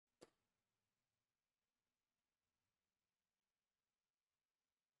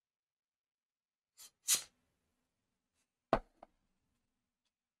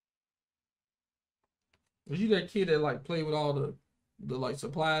Was you that kid that like played with all the like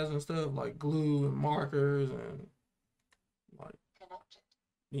supplies and stuff, like glue and markers and like,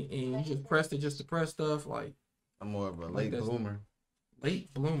 and you just pressed it just to press stuff? Like, I'm more of a like late bloomer.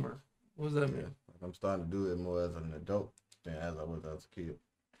 Late bloomer. What does that mean? Like I'm starting to do it more as an adult than as I was as a kid.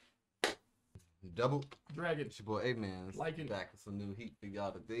 Double Dragon. It's your boy AMENZ. Like it. Back with some new heat for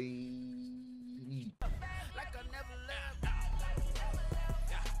y'all today. Like I never left.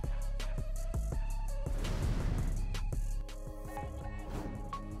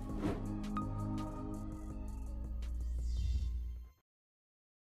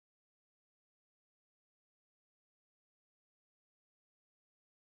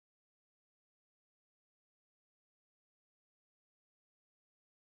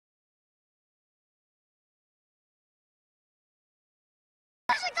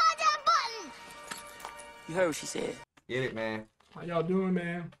 You heard what she said. Get it, man. How y'all doing,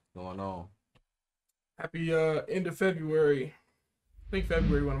 man? Going on. Happy end of February. I think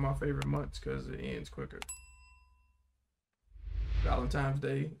February one of my favorite months because it ends quicker. Valentine's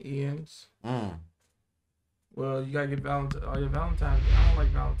Day ends. Well, you gotta get Valentine's. Oh yeah, Valentine's Day. I don't like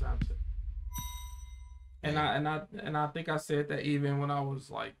Valentine's Day. And I think I said that even when I was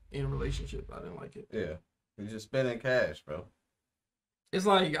like in a relationship, I didn't like it. Yeah. You're just spending cash, bro. It's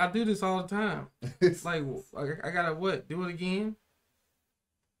like I do this all the time. It's like I gotta what? Do it again?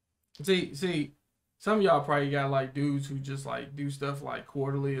 See, some of y'all probably got like dudes who just like do stuff like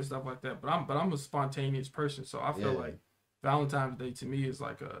quarterly and stuff like that. But I'm a spontaneous person, so I feel like Valentine's Day to me is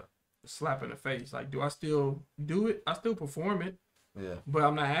like a slap in the face. Like, do I still do it? I still perform it. Yeah. But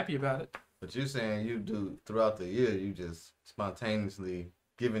I'm not happy about it. But you're saying you do throughout the year, you just spontaneously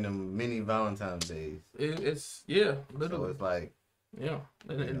giving them many Valentine's Days. It's literally. So it's like. Yeah,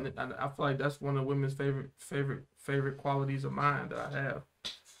 and I feel like that's one of women's favorite qualities of mine that I have.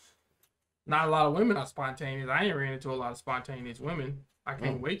 Not a lot of women are spontaneous. I ain't ran into a lot of spontaneous women. I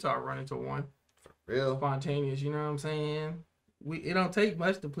can't wait till I run into one. For real? Spontaneous, you know what I'm saying? It don't take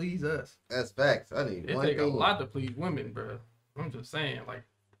much to please us. That's facts. I need one. It take a lot to please women, bro. I'm just saying,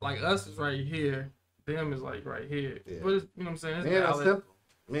 like us is right here, them is like right here. Yeah. But it's, you know what I'm saying? It's Man, it's simple.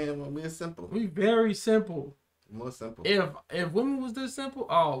 Man, we're simple. We very simple. More simple. If women was this simple,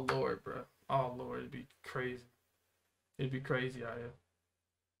 oh Lord, bro, oh Lord, it'd be crazy. It'd be crazy out here.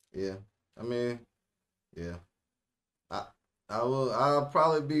 Yeah, I mean, yeah. I'll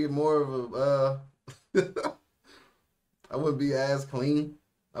probably be more of a I wouldn't be as clean.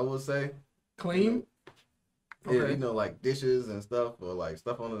 I would say clean. Yeah, you know, like dishes and stuff, or like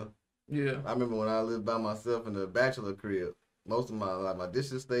stuff on the. Yeah. I remember when I lived by myself in the bachelor crib. Most of my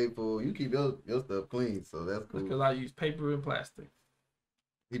dishes stay full. You keep your stuff clean, so that's cool. Because I use paper and plastic.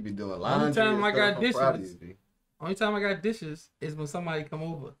 He be doing laundry. Only time I got dishes is when somebody come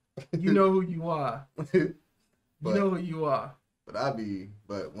over. You know who you are. You know who you are. But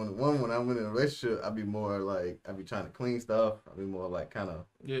when I'm in a relationship, I be more like I be trying to clean stuff. I be more like kind of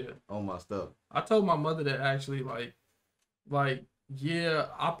on my stuff. I told my mother that actually like. Yeah,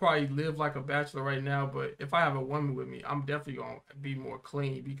 I probably live like a bachelor right now, but if I have a woman with me, I'm definitely gonna be more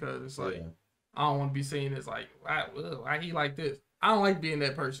clean because it's like I don't want to be saying this like why he like this. I don't like being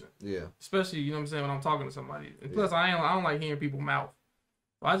that person. Yeah. Especially, you know what I'm saying, when I'm talking to somebody. And plus I don't like hearing people's mouth.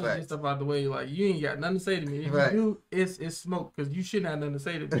 So I just get stuff out the way, like you ain't got nothing to say to me. If you do, it's smoke because you shouldn't have nothing to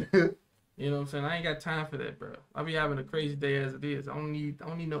say to me. You know what I'm saying? I ain't got time for that, bro. I be having a crazy day as it is. I don't need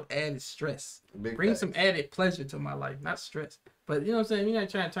no added stress. Bring some added pleasure to my life, not stress. But you know what I'm saying? We're not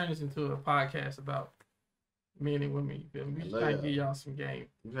trying to turn this into a podcast about men and women. We just trying to give y'all some game.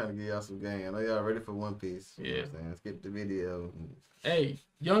 I'm trying to give y'all some game. I know y'all ready for One Piece. Yeah. You know what I'm saying? Skip the video. Hey,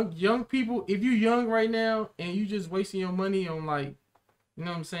 young people, if you young right now and you just wasting your money on like, you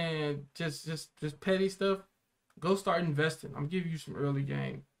know what I'm saying, just petty stuff, go start investing. I'm giving you some early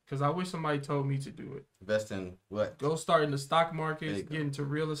game. Because I wish somebody told me to do it. Invest in what? Go start in the stock market, get into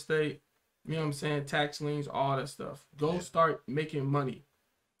real estate, you know what I'm saying, tax liens, all that stuff. Go start making money.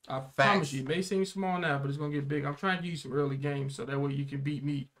 I promise you, it may seem small now, but it's going to get big. I'm trying to give you some early games so that way you can beat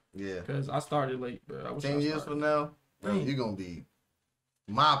me. Yeah. Because I started late, bro. 10 years from now, bro, you're going to be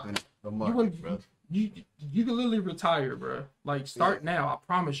mopping the market, bro. You can literally retire, bro. Like, start now. I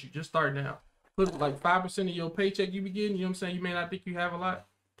promise you. Just start now. Put like 5% of your paycheck you be getting. You know what I'm saying? You may not think you have a lot.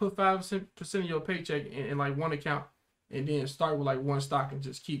 Put 5% of your paycheck in like one account, and then start with like one stock and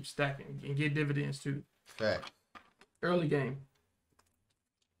just keep stacking and get dividends too. Fact. Early game.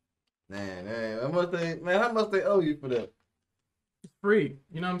 Man, how much they owe you for that? It's free.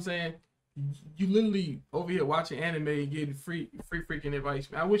 You know what I'm saying? You literally over here watching anime and getting free freaking advice.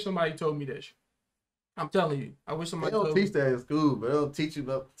 Man, I wish somebody told me that shit. I'm telling you, I wish somebody They don't teach that in school, but they don't teach you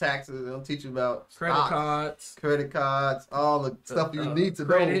about taxes. They don't teach you about credit cards, all the stuff you need to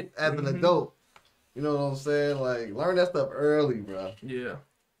know as an adult. You know what I'm saying? Like, learn that stuff early, bro. Yeah.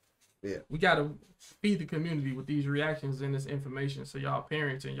 Yeah. We gotta feed the community with these reactions and this information, so y'all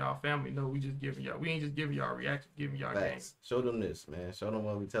parents and y'all family know we ain't just giving y'all reactions, giving y'all games. Show them this, man. Show them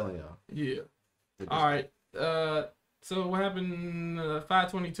what we telling y'all. Yeah. All right. So what happened?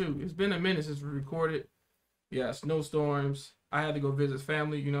 5:22. It's been a minute since we recorded. Yeah, snowstorms. I had to go visit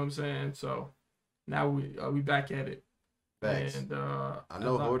family. You know what I'm saying? So now we back at it. Thanks. And I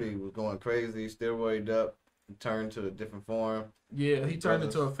know Hordy was going crazy, steroided up, turned to a different form. Yeah, he turned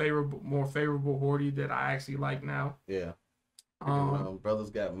into a more favorable Hordy that I actually like now. Yeah. Brothers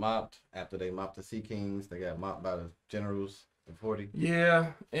got mopped after they mopped the Sea Kings. They got mopped by the generals of Hordy.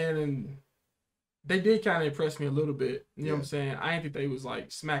 Yeah, and they did kind of impress me a little bit. You know what I'm saying? I didn't think they was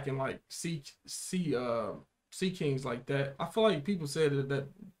like smacking like Sea Kings like that. I feel like people said that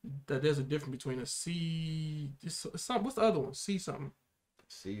there's a difference between a sea. What's the other one? Sea something.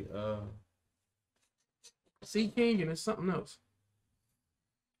 Sea King, and it's something else.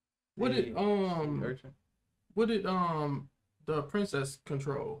 What did the princess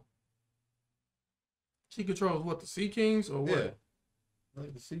control? She controls what, the Sea Kings or what? Yeah,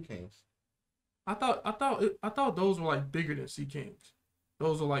 like the Sea Kings. I thought those were like bigger than Sea Kings.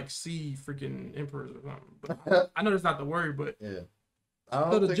 Those are like sea freaking emperors or something. But I know that's not the word, but yeah.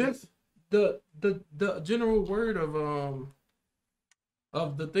 So the general word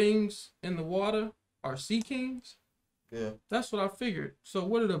of the things in the water are Sea Kings. Yeah, that's what I figured. So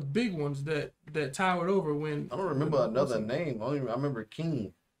what are the big ones that towered over when? I don't remember another name. I remember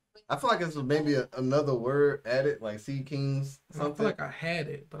King. I feel like it's maybe another word added, like Sea Kings. Something. I feel like I had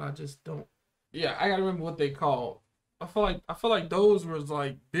it, but I just don't. Yeah, I gotta remember what they called. I feel like those was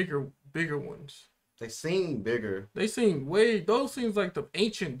like bigger ones. They seem bigger. They seem those seems like the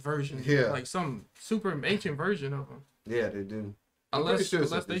ancient version. Yeah, like some super ancient version of them. Yeah, they do. Unless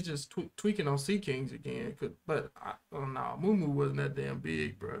they just tweaking on Sea Kings again. But I don't know. Moo wasn't that damn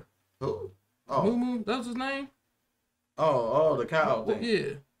big, bro. Who? Oh, Moo, that was his name. Oh, the cow thing.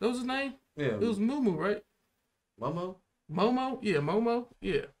 Yeah, that was his name. Yeah, it was Moo, right? Momo. Yeah, Momo.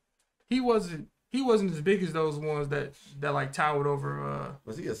 Yeah, he wasn't as big as those ones that like towered over.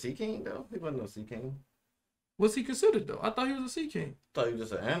 Was he a Sea King though? He wasn't no Sea King. What's he considered though? I thought he was a Sea King. I thought he was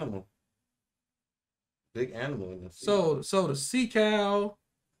just an animal. Big animal in the sea. So the sea cow,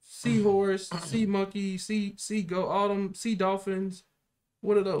 seahorse, sea monkey, sea goat, all them sea dolphins.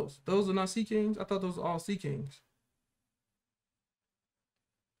 What are those? Those are not Sea Kings? I thought those were all Sea Kings.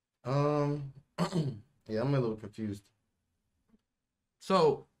 Yeah, I'm a little confused.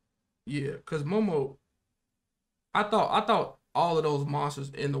 So, yeah, cause Momo, I thought all of those monsters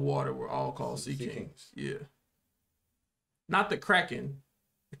in the water were all called Sea Kings. Yeah. Not the Kraken.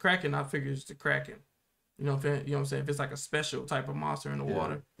 The Kraken, I figured, is the Kraken. You know what I'm saying? If it's like a special type of monster in the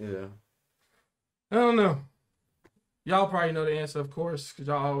water. Yeah. I don't know. Y'all probably know the answer, of course, because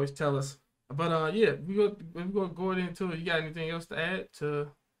y'all always tell us. But yeah, we're gonna go into it. You got anything else to add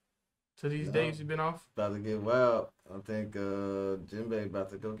to these days you've been off? About to get wild. I think Jinbei about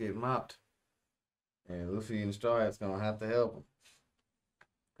to go get mopped. And Luffy and the Straw Hat's gonna have to help him.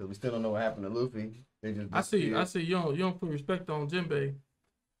 Because we still don't know what happened to Luffy. They just I see you don't put respect on Jinbei.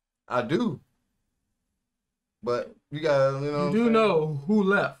 I do. But you gotta, you do know who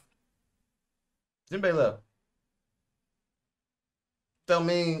left. Jinbei left. That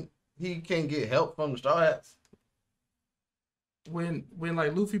mean he can't get help from the Straw Hats. When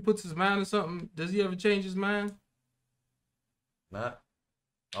like Luffy puts his mind on something, does he ever change his mind? Not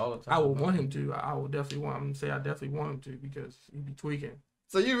all the time. I would want him to. I would definitely want him to say I definitely want him to because he'd be tweaking.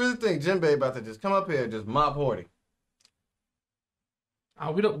 So you really think Jinbei about to just come up here and just mop Hordy?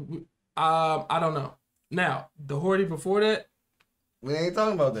 I don't know. Now, the Hordy before that, we ain't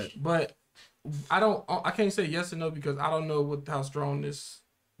talking about that. But I can't say yes or no because I don't know how strong this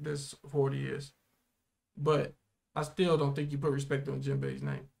Hordy is. But I still don't think you put respect on Jinbei's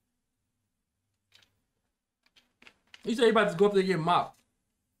name. He said he about to go up there and get mopped.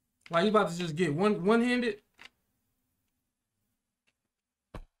 Like he about to just get one-handed.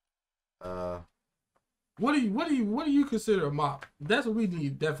 What do you consider a mop? That's what we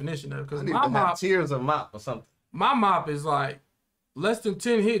need definition of. Because my mop, tears of mop or something. My mop is like less than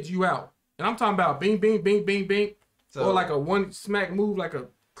 10 hits, you out. And I'm talking about bing, bing, bing, bing, bing, or like a one smack move, like a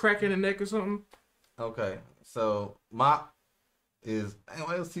crack in the neck or something. Okay, so mop is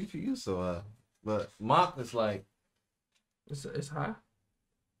why is CPU so high? But mop is like it's high.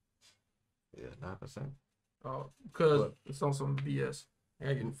 Yeah, 9%. Oh, because it's on some BS. I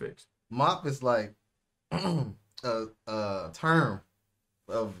gotta get it fixed. Mop is like a term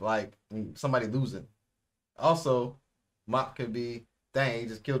of like somebody losing. Also, mop could be, dang, he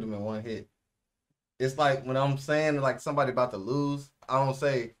just killed him in one hit. It's like when I'm saying like somebody about to lose, I don't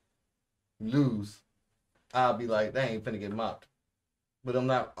say lose. I'll be like, dang, he finna get mopped. But I'm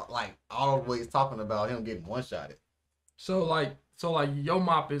not like always talking about him getting one-shotted. So like your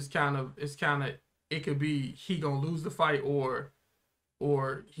mop is kind of it could be he gonna lose the fight or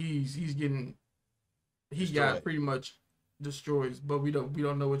he's getting got pretty much destroyed, but we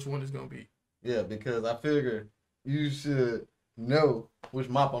don't know which one is gonna be. Yeah, because I figure you should know which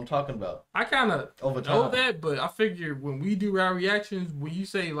mop I'm talking about. I kind of know that, but I figure when we do our reactions, when you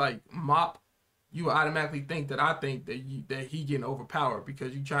say like mop, you automatically think that I think that he getting overpowered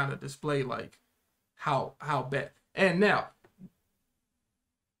because you trying to display like how bad. And now,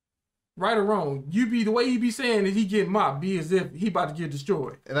 right or wrong, the way you be saying that he getting mopped be as if he about to get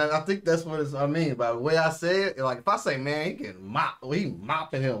destroyed. And I think that's what I mean by the way I say it. Like if I say, man, he getting mopped, he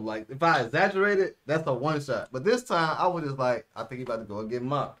mopping him. Like if I exaggerate it, that's a one shot. But this time I was just like, I think he about to go and get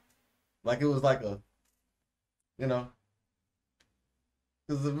mopped. Like it was like a, you know,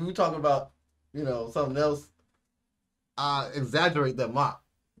 because if we talk about, you know, something else, I exaggerate that mop.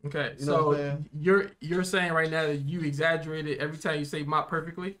 Okay, you know so you're saying right now that you exaggerated every time you say mop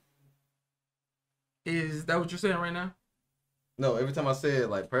perfectly? Is that what you're saying right now? No, every time I say it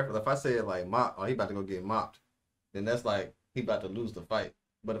like perfect, if I say it like mop, or he about to go get mopped, then that's like he about to lose the fight.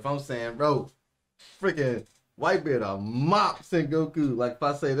 But if I'm saying, bro, freaking Whitebeard a mop Sengoku, like if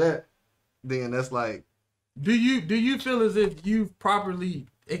I say that, then that's like. Do you feel as if you've properly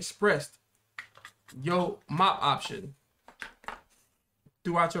expressed your mop option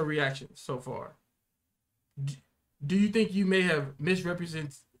throughout your reactions so far? Do you think you may have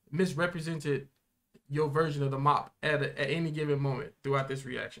misrepresented your version of the mop at any given moment throughout this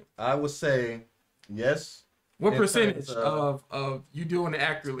reaction? I would say yes. What percentage of you doing it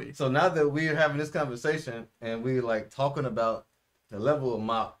accurately? So now that we're having this conversation and we're like talking about the level of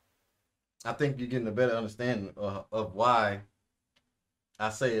mop, I think you're getting a better understanding of why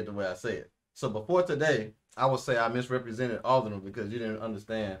I say it the way I say it. So before today, I would say I misrepresented all of them because you didn't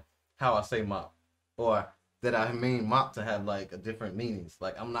understand how I say mop, or that I mean mop to have like a different meanings.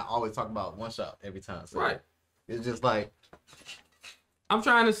 Like I'm not always talking about one shot every time. So right. It's just like I'm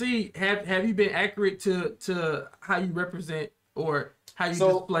trying to see have you been accurate to how you represent or how you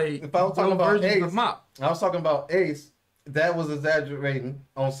display if I was talking about Ace, of mop. I was talking about Ace. That was exaggerating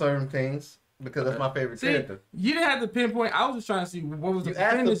on certain things because that's my favorite character. You didn't have to pinpoint. I was just trying to see what was the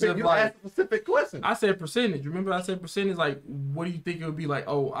percentage of like. Asked a specific question. I said percentage. Remember, I said percentage. Like, what do you think it would be like?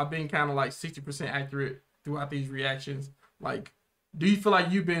 Oh, I've been kind of like 60% accurate throughout these reactions. Like, do you feel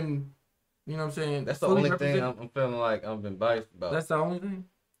like you've been, you know what I'm saying? That's the only thing I'm feeling like I've been biased about. That's the only thing.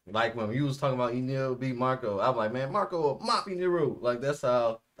 Like when you was talking about Enel beat Marco, I was like, man, Marco will mop Enel. Like that's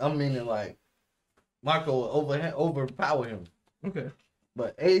how I'm meaning. Like Marco will overpower him. Okay.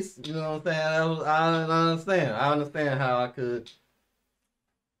 But Ace, you know what I'm saying? I understand. I understand how I could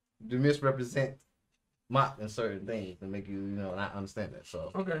misrepresent mop in certain things and make you, you know, not understand that.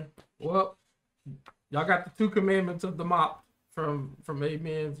 So okay. Well, y'all got the 2 commandments of the mop from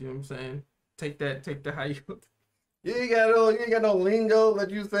AMENZ, you know what I'm saying? Take that how you. You ain't got no lingo that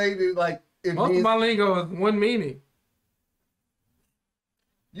you say that, like most of my lingo is one meaning.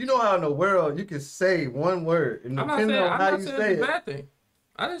 You know how in the world you can say one word and depending on how you say it. Bad thing.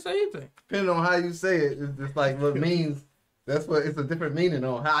 I didn't say anything. Depending on how you say it, it's just like what means. That's what it's a different meaning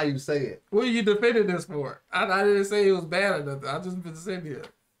on how you say it. What are you defending this for? I didn't say it was bad or nothing. I just been sitting here.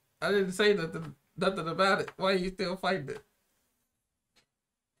 I didn't say nothing about it. Why are you still fighting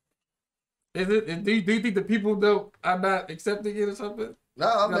it? Do you think the people though are not accepting it or something? No,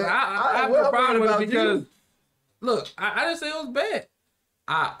 I mean, I have no problem with it because look, I didn't say it was bad.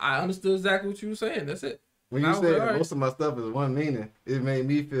 I understood exactly what you were saying. That's it. When you said most of my stuff is one meaning, it made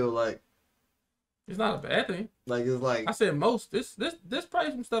me feel like it's not a bad thing. Like it's like I said most. This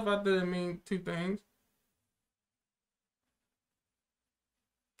probably some stuff out there that mean 2 things.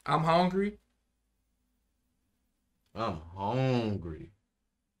 I'm hungry. I'm hungry.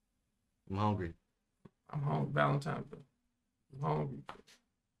 Valentine's Day. I'm hungry.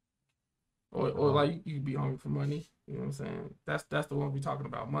 Or like you could be hungry for money. You know what I'm saying? That's the one we're talking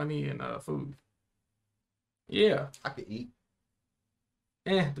about. Money and food. Yeah. I could eat.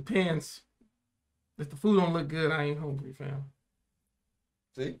 Depends. If the food don't look good, I ain't hungry, fam.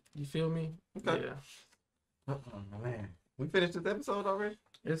 See? You feel me? Okay. Yeah. Man. We finished this episode already?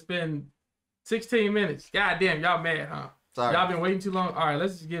 It's been 16 minutes. God damn, y'all mad, huh? Sorry. Y'all been waiting too long? All right,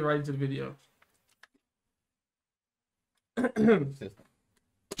 let's just get right into the video.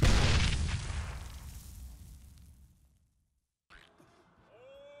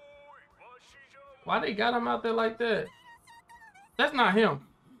 Why they got him out there like that? That's not him.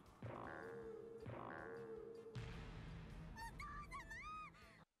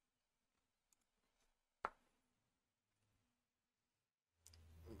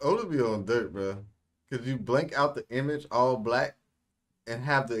 Oda be on dirt, bro. Cause you blank out the image all black and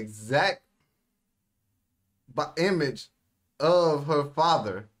have the exact image of her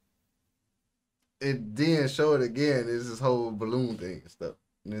father, and then show it again. It's this whole balloon thing and stuff.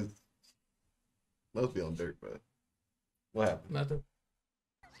 And it's must be on dirt, bro. What happened? Nothing.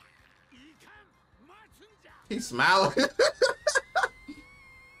 He's smiling.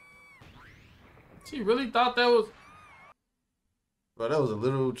 She really thought that was. Bro, that was a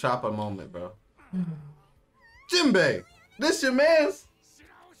little chopper moment, bro. Jinbei, this your man's?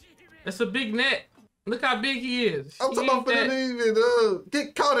 It's a big net. Look how big he is. I'm talking about finna even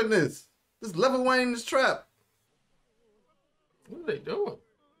get caught in this. This level Wayne this trap. What are they doing?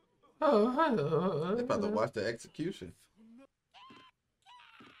 They about to watch the execution.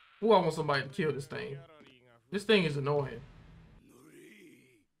 Ooh, I want somebody to kill this thing. This thing is annoying.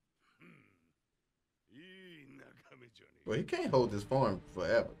 Well, he can't hold this form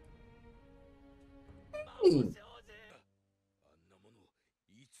forever.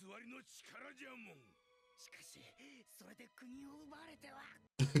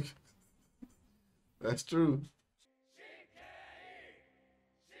 That's true.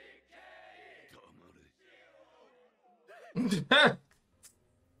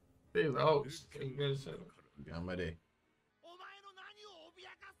 These hoes. Gamade.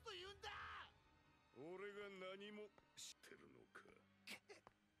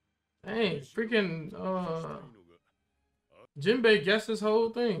 Dang, freaking Jinbei guessed this whole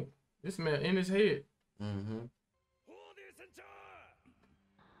thing. This man in his head. Mm-hmm.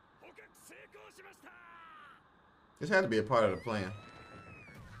 This had to be a part of the plan.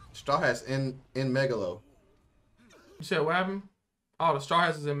 Straw Hats in Megalo. You said what happened? Oh, the Straw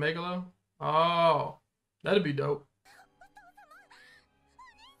Hats is in Megalo? Oh, that'd be dope.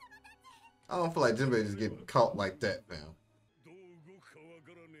 I don't feel like Jinbei just getting caught like that, fam.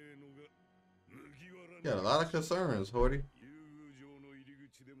 You got a lot of concerns, Hordy.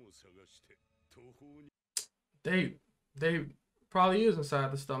 They probably is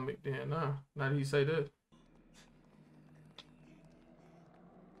inside the stomach then, now that you say that.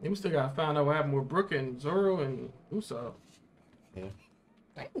 And we still gotta find out what happened with Brook and Zoro and Usopp. Yeah.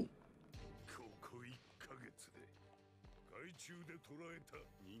 Dang.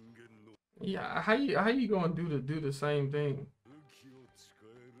 Yeah, how you gonna do the same thing?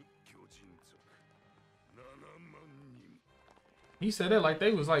 He said that like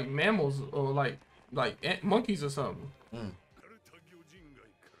they was like mammals or like monkeys or something. Mm.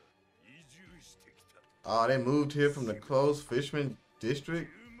 Oh, they moved here from the closed Fishman district.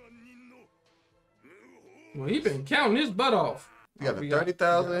 Well, he been counting his butt off. You got the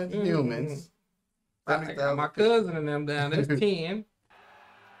 30,000 humans. I got my cousin and them down. There's 10.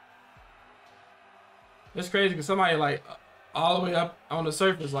 It's crazy because somebody like all the way up on the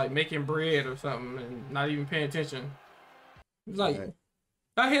surface, like making bread or something, and not even paying attention. He's like, right.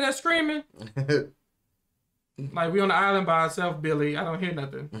 I hear that screaming. Like we on the island by ourselves, Billy. I don't hear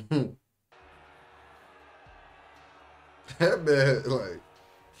nothing. That man, like.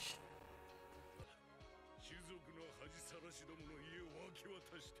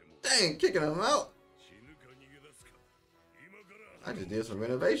 Dang, kicking him out. I just did some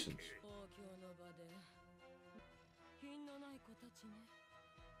renovations.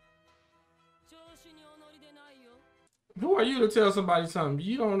 Who are you to tell somebody something?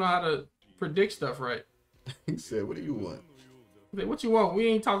 You don't know how to predict stuff, right? He said, what do you want? What you want? We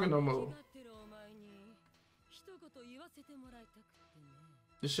ain't talking no more.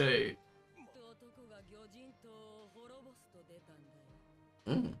 The shade.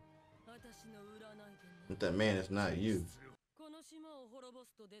 Mm. But that man is not you.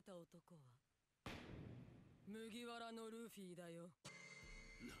 Mugiwara no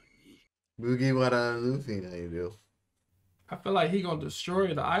Luffy, now you do. I feel like he gonna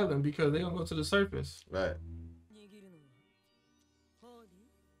destroy the island because they gonna go to the surface. Right.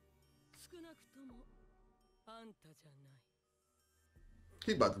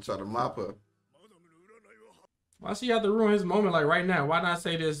 He about to try to mop her. Why she have to ruin his moment like right now? Why not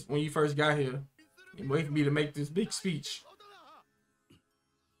say this when you first got here? And wait for me to make this big speech.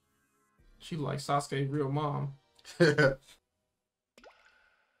 She like Sasuke's real mom.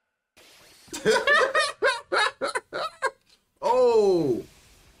 Oh.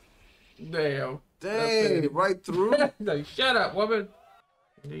 Damn. Dang, right through. Like, shut up, woman.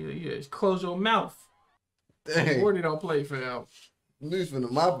 Yeah, close your mouth. Dang. Hordy don't play for him. Luffy's finna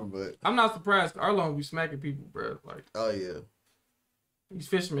mop her, but I'm not surprised. Arlong be smacking people, bro. Like, oh yeah, these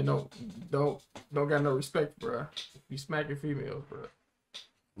fishermen don't got no respect, bro. Be smacking females, bro.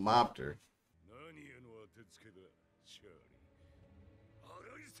 Mopped her.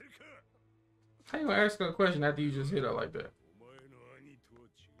 How you gonna ask her a question after you just hit her like that?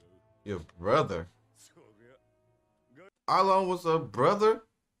 Your brother? Arlong was a brother?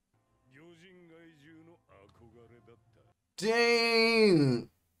 Dang!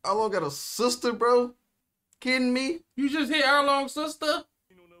 Arlong got a sister, bro? Kidding me? You just hit Arlong's sister?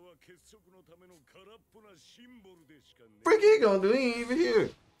 Freaky he gonna do? He ain't even here.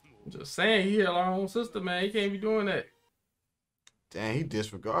 I'm just saying, he hit Arlong's sister, man. He can't be doing that. Dang, he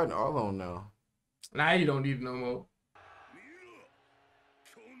disregarding Arlong now. Nah, he don't need it no more.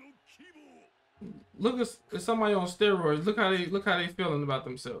 Look at somebody on steroids. Look how they feeling about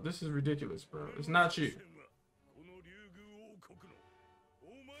themselves. This is ridiculous, bro. It's not you.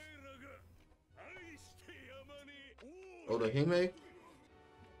 Oh, the Hime?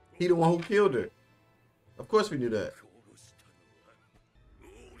 He the one who killed her. Of course we knew that.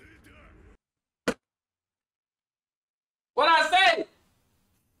 What I say?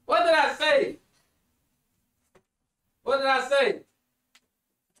 What did I say? What did I say?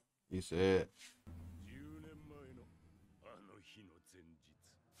 You said.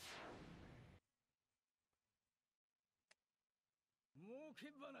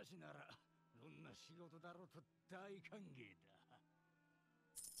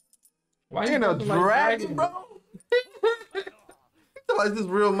 Why ain't a dragon, bro? Is this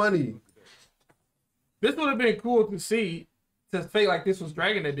real money? This would have been cool to see, to fake like this was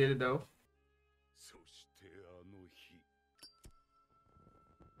Dragon that did it though.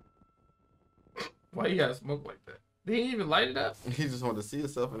 Why you gotta smoke like that? Did he even light it up? He just wanted to see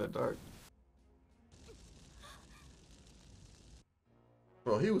himself in the dark.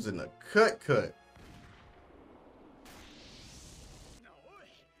 Bro, he was in the cut.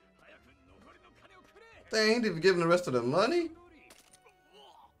 They ain't even giving the rest of the money.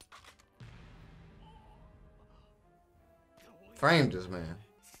 Framed this man.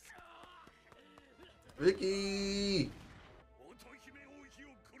 Ricky.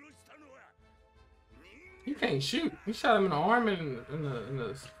 He can't shoot. He shot him in the arm and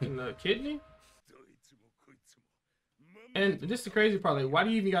in the kidney. And this is the crazy part. Like, why do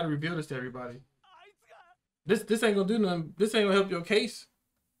you even gotta reveal this to everybody? This ain't gonna do nothing. This ain't gonna help your case.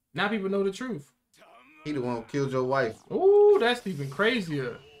 Now people know the truth. He the one who killed your wife. Ooh, that's even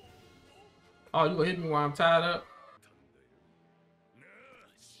crazier. Oh, you gonna hit me while I'm tied up?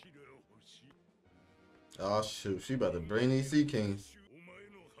 Oh shoot, she about to bring these Sea Kings.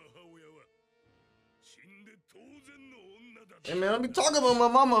 Hey man, don't be talking about my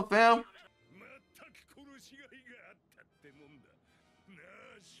mama, fam.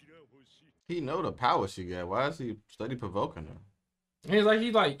 He know the power she got. Why is he steady provoking her? And it's like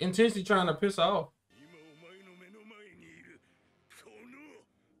he's like intentionally trying to piss her off.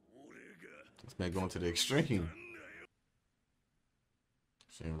 This man going to the extreme.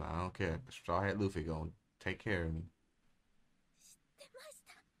 Seems like I don't care. Straw Hat Luffy gonna take care of me.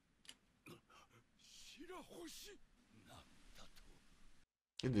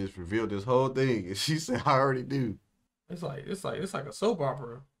 He just revealed this whole thing, and she said, "I already do." It's like a soap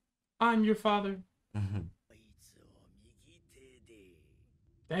opera. I'm your father.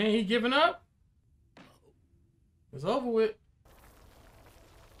 Dang, he giving up? It's over with.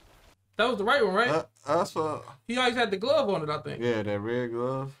 That was the right one, right? That's what. He always had the glove on it, I think. Yeah, that red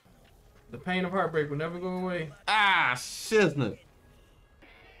glove. The pain of heartbreak will never go away. Ah, shiznit.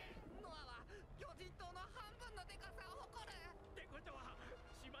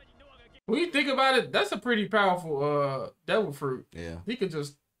 When you think about it, that's a pretty powerful devil fruit. Yeah. He could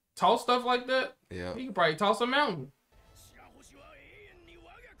just toss stuff like that. Yeah. He could probably toss a mountain.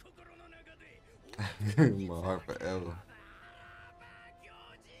 My heart forever.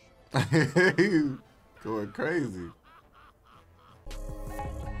 He's going crazy.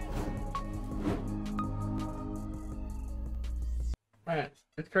 Man,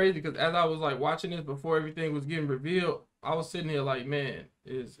 it's crazy because as I was like watching this before everything was getting revealed, I was sitting here like, man,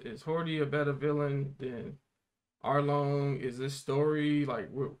 is Hordy a better villain than Arlong? Is this story like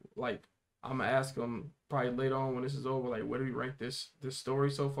I'm gonna ask him probably later on when this is over, like, where do we rank this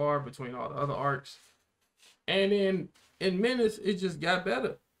story so far between all the other arcs? And then in minutes, it just got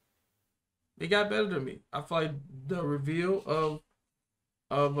better. It got better to me. I feel like the reveal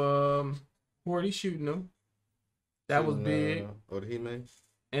of Hordy shooting him, that was big. What he made?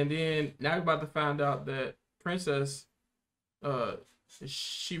 And then now we're about to find out that Princess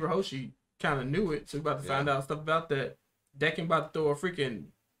Shirahoshi kind of knew it, so we're about to find out stuff about that. Deccan about to throw a freaking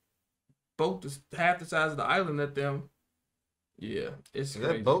boat half the size of the island at them. Yeah, it's crazy.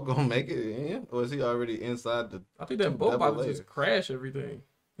 That boat gonna make it in, or is he already inside the? I think that boat about to just crash everything.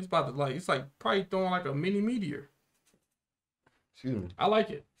 It's about to it's like probably throwing like a mini meteor. Excuse me. I like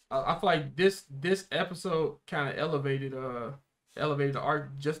it. I feel like this episode kind of elevated the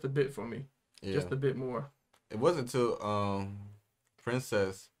arc just a bit for me. Yeah. Just a bit more. It wasn't until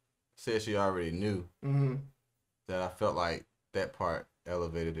Princess said she already knew that I felt like that part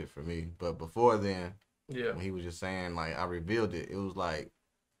elevated it for me. But before then, when he was just saying like I revealed it, it was like,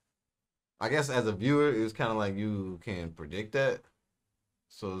 I guess as a viewer, it was kind of like you can predict that.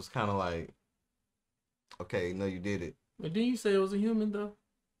 So it's kind of like, okay, no, you did it. But didn't you say it was a human though?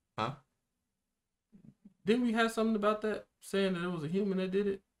 Huh? Didn't we have something about that saying that it was a human that did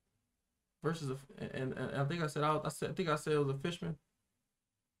it versus and I think I said I think I said it was a fisherman.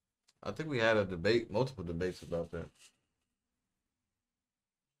 I think we had a debate, multiple debates about that.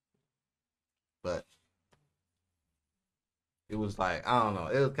 But it was like, I don't know,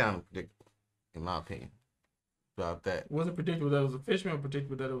 it was kind of predictable, in my opinion, about that. Was it predictable that it was a fisherman or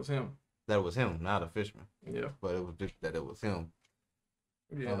predictable that it was him? That it was him, not a fisherman. Yeah. But it was that it was him.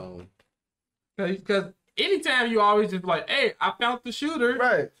 Yeah. Because anytime you always just like, hey, I found the shooter.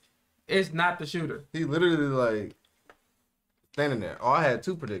 Right. It's not the shooter. He literally like standing there. Oh, I had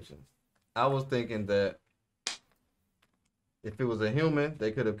two predictions. I was thinking that if it was a human,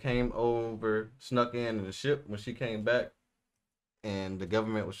 they could have came over, snuck in the ship when she came back, and the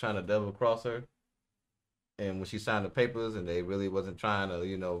government was trying to double cross her. And when she signed the papers, and they really wasn't trying to,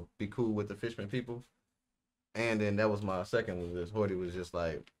 you know, be cool with the fisherman people. And then that was my second one. Was Hordy was just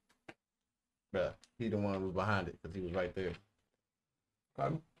like, bruh, he the one who was behind it because he was right there.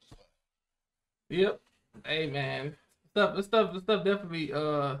 Yep. Hey man, the stuff definitely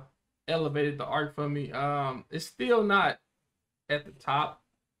elevated the arc for me. It's still not at the top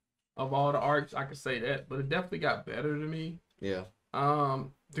of all the arcs, I could say that, but it definitely got better to me. Yeah.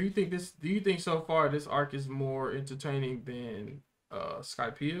 Do you think so far this arc is more entertaining than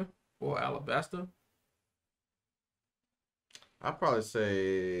Skypiea or Alabasta? I'd probably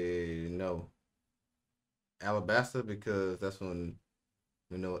say no. Alabasta, because that's when,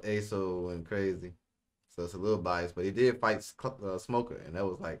 you know, Aso went crazy. So it's a little biased, but he did fight Smoker, and that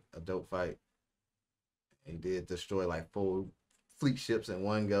was like a dope fight. He did destroy like 4 fleet ships in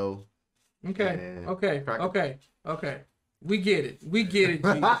one go. Okay. We get it. Yeah,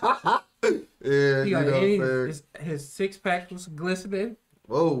 he got his 6-pack was glistening.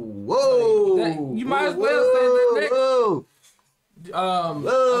 Whoa. Like you might as well say that next. Whoa.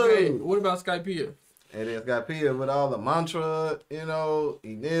 Okay, what about Skypiea? And then Skypiea with all the mantra, you know,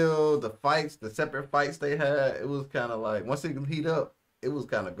 Enil, the fights, the separate fights they had, it was kind of like, once it heat up, it was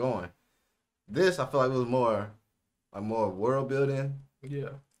kind of going. This, I feel like it was more world building. Yeah.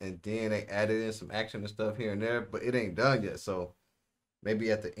 And then they added in some action and stuff here and there, but it ain't done yet. So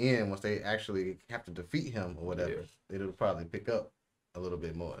maybe at the end, once they actually have to defeat him or whatever, it'll probably pick up a little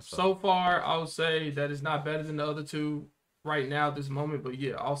bit more. So far, I would say that it's not better than the other two right now at this moment. But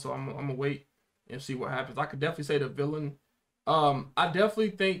yeah, also I'm gonna wait and see what happens. I could definitely say the villain. I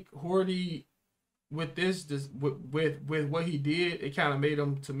definitely think Hordy with with what he did, it kind of made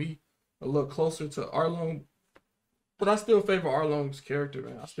him to me a little closer to Arlong. But I still favor Arlong's character,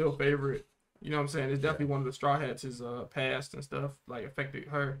 man. I still favor it. You know what I'm saying? It's definitely one of the Straw Hats' past and stuff like affected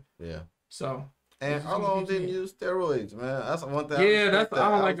her. Yeah. So. And Arlong didn't use steroids, man. That's one thing. Yeah, I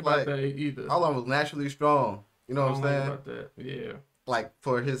don't like about that either. Arlong was naturally strong. You know what I'm saying? About that. Yeah. Like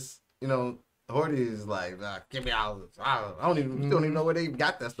for his, you know, Hordy is like, give me all this. I don't even know where they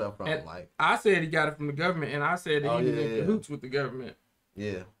got that stuff from. And like I said he got it from the government, and I said that he was in cahoots with the government.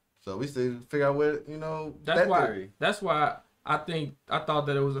 Yeah. So we still figure out where, you know, that's why I thought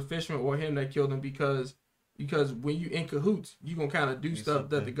that it was a fisherman or him that killed him because when you in cahoots, you gonna kind of do stuff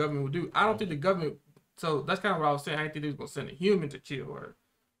that the government would do. I don't think the government. So that's kind of what I was saying. I didn't think they was gonna send a human to kill her.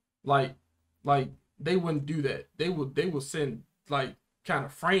 Like they wouldn't do that. They would send like kind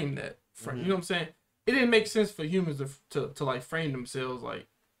of frame that. You know what I'm saying? It didn't make sense for humans to like frame themselves. Like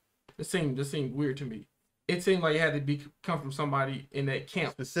it seemed weird to me. It seemed like it had to come from somebody in that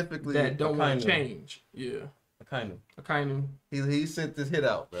camp specifically that don't want to change. Yeah, Akainu. He sent this hit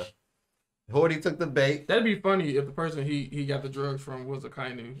out, bro. Hordy took the bait. That'd be funny if the person he got the drugs from was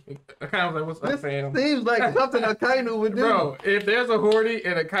Akainu. Akainu was like, "What's up, fam?" Seems like something Akainu would do. Bro, if there's a Hordy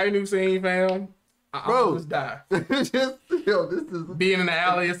and Akainu scene, fam, I'll just die. This is being in the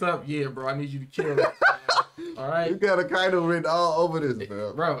alley or something. Yeah, bro, I need you to kill it. All right, you got Akainu written all over this,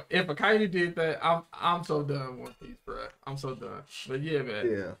 bro. Bro, if Akainu did that, I'm so done with One Piece, bro. I'm so done. But yeah,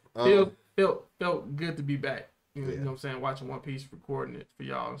 man. Yeah. Felt good to be back. You know what I'm saying? Watching One Piece, recording it for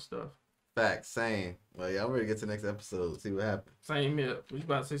y'all and stuff. Facts, same. Well, yeah, I'm ready to get to the next episode. See what happens. Same here. Was you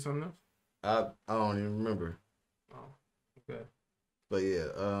about to say something else? I don't even remember. Oh, okay. But yeah,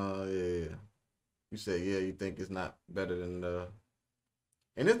 yeah. You said you think it's not better than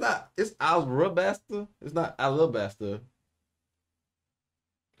and it's not. It's Alabasta. It's not Alabasta.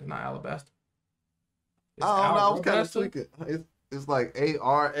 It's not Alabasta. I don't know. I was kind of tweaking. It's like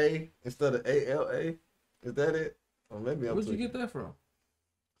ARA instead of ALA. Is that it? Or maybe I'm. Where'd you get that from?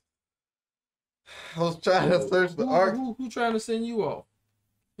 I was trying to search the arc. Who trying to send you off?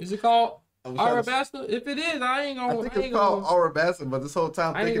 Is it called Arabasta? If it is, I ain't gonna. I think it's called Arabasta, but this whole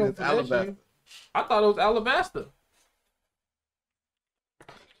time thinking it's Alabasta. I thought it was Alabasta.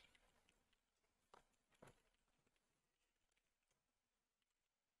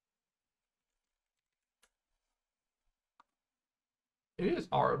 It is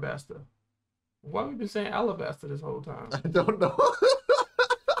Arabasta. Why have we been saying Alabasta this whole time? I don't know.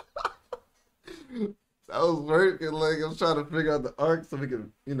 I was working, like, I was trying to figure out the arc so we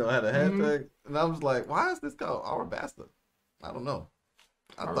could, have a hashtag. And I was like, why is this called Arabasta? I don't know.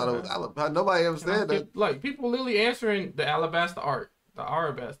 I thought it was Alabasta. Nobody ever said that. Like, people literally answering the Alabasta arc. The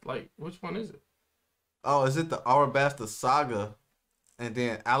Arabasta. Like, which one is it? Oh, is it the Arabasta saga? And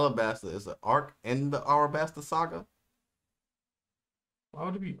then Alabasta is an arc in the Arabasta saga? Why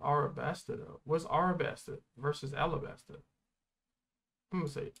would it be Arabasta, though? What's Arabasta versus Alabasta? I'm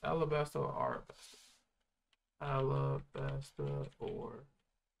going to say Alabasta or Arabasta. Alabasta or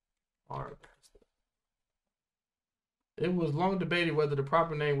Arabasta. It was long debated whether the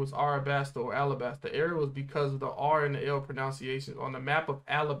proper name was Arabasta or Alabasta. The error was because of the R and the L pronunciations. On the map of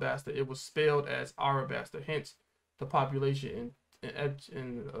Alabasta, it was spelled as Arabasta. Hence, the population.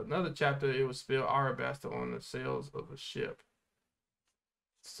 In another chapter, it was spelled Arabasta on the sails of a ship.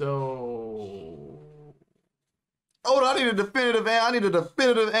 So... Oh, I need a definitive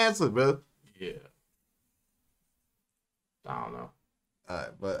answer, bro. Yeah. I don't know. All right,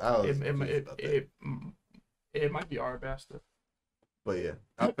 but I was it might be Arabasta. But yeah,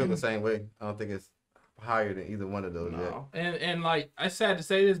 I feel the same way. I don't think it's higher than either one of those yet. And like, it's sad to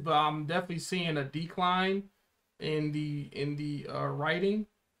say this, but I'm definitely seeing a decline in the writing.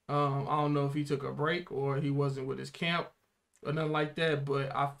 I don't know if he took a break or he wasn't with his camp or nothing like that,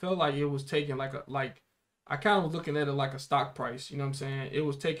 but I felt like it was taking I kind of was looking at it like a stock price. You know what I'm saying? It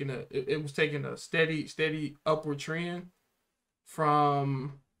was taking a steady upward trend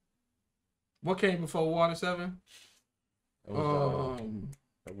from what came before Water 7. It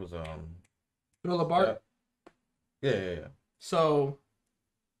was Thriller Bark. Yeah. So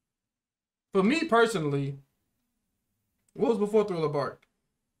for me personally, what was before Thriller Bark?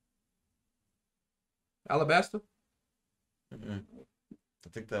 Alabasta. I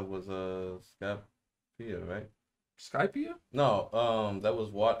think that was Skypia, right? Skypia? No, that was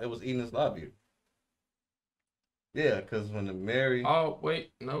what it was Eden's Lobby. Yeah, because when the Mary. Oh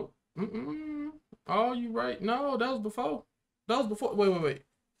wait, no. Oh, you right? No, that was before. Wait.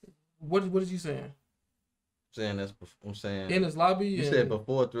 What did you saying? I'm saying Eden's Lobby. You said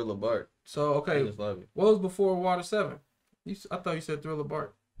before Thriller Bark. So okay, Eden's Lobby. What was before Water 7? I thought you said Thriller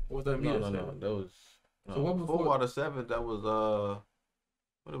Bark. Or was that me? No. That was. No. So what before Water 7? That was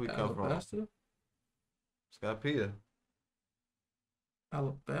where did we come from? Skypia.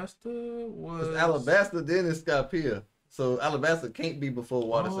 Alabasta was Alabasta, then it's Skypia. So Alabasta can't be before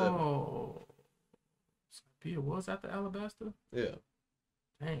Water 7. Oh, Skypia was after Alabasta? Yeah.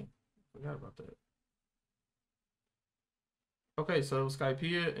 Dang, forgot about that. Okay, so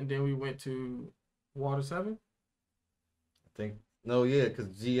Skypia, and then we went to Water 7? I think, no, yeah, because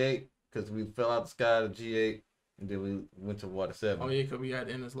G8, because we fell out the sky to G8, and then we went to Water 7. Oh, yeah, because we had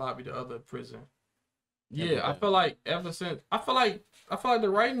Ennis Lobby, the other prison. Yeah, I feel like ever since I feel like the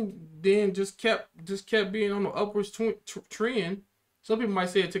writing then just kept being on the upwards trend. Some people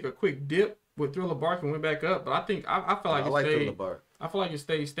might say it took a quick dip with Thriller Bark and went back up, but I think I feel like I feel like it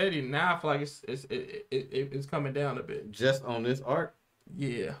stayed steady. Now I feel like it's coming down a bit. Just on this arc?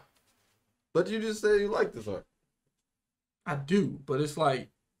 Yeah. But you just said you like this arc. I do, but it's like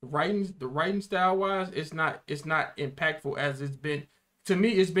the writing style wise, it's not impactful as it's been. To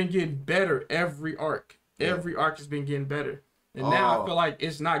me, it's been getting better every arc. Every arc has been getting better. And now I feel like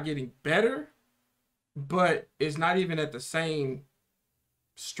it's not getting better, but it's not even at the same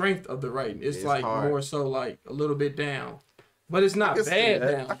strength of the writing. It's like hard. More so like a little bit down. But it's not bad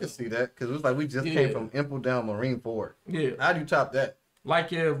down. I can see that because it was like we just came from Impel down Marineford. Yeah. How do you top that?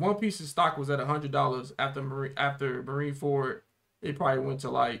 Like if One Piece's stock was at $100 after Marineford, it probably went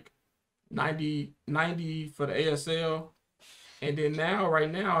to like 90 for the ASL. And then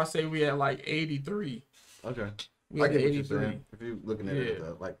right now, I say we at like 83. Okay. We at the 83. If you're looking at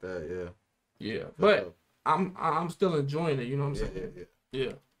it like that, yeah. Yeah, but I'm still enjoying it. You know what I'm saying?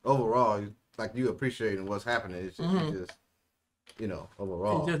 Yeah. Overall, like you appreciating what's happening. It's just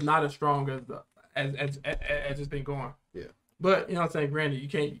overall, it's just not as strong as it's been going. Yeah. But you know what I'm saying? Granted, you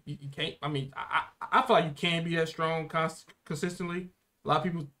can't. I mean, I feel like you can be that strong consistently. A lot of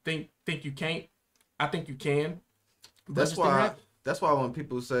people think you can't. I think you can. That's why when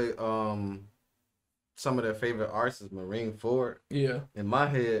people say some of their favorite artists is Marineford. Yeah. In my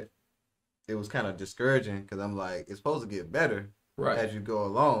head, it was kind of discouraging because I'm like, it's supposed to get better as you go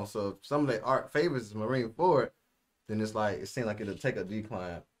along. So if some of their art favorites is Marineford, then it's like it seems like it'll take a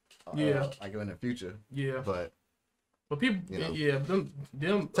decline. Like in the future. Yeah. But people,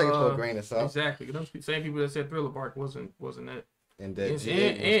 them take it for a grain of salt. Exactly. Them same people that said Thriller Bark wasn't that. And that and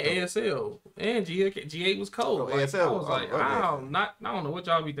ASL and G8 was cold. Like, ASL, I was like, wow, I don't know what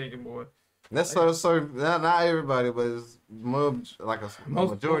y'all be thinking, boy. That's so not everybody, but it's more like a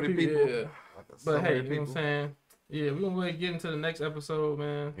majority of people. Yeah. Like but hey, you know what I'm saying? Yeah, we're gonna go ahead and get into the next episode,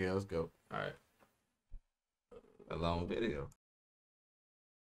 man. Yeah, let's go. All right. A long video.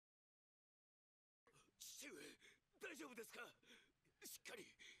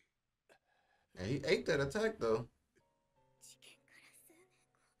 And he ate that attack though.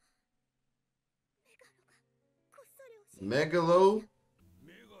 Megalo?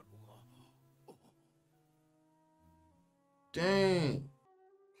 Dang.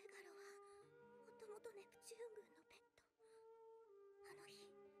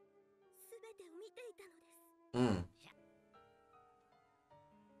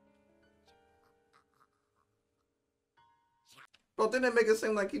 Bro, didn't they make it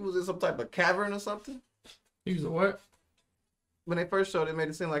seem like he was in some type of cavern or something? He was a what? When they first showed it, made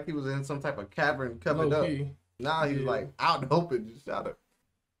it seem like he was in some type of cavern covered up. Now he's like out in the open, just shot her.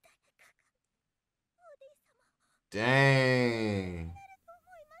 Dang.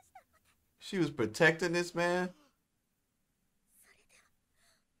 She was protecting this man?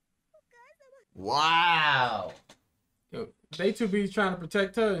 Wow. Yo, they too be trying to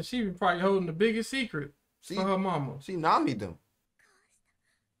protect her, and she was probably holding the biggest secret for her mama. She Nami'd them.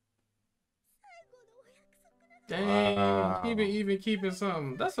 Dang, wow. He been even keeping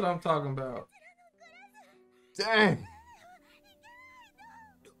something. That's what I'm talking about. Dang.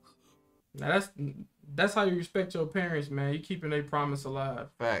 Now that's how you respect your parents, man. You keeping their promise alive.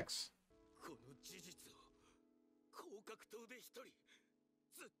 Facts.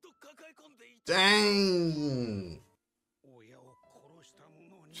 Dang.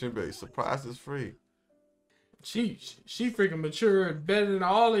 Shinbei, surprise is free. She freaking matured better than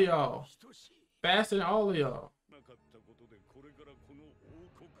all of y'all. Faster than all of y'all.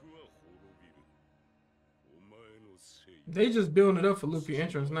 They just building it up for Luffy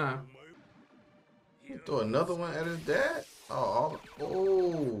entrance now. Throw another one at his dad? Oh,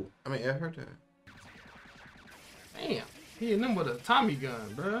 I mean, at her dad. Damn, he hitting them with a Tommy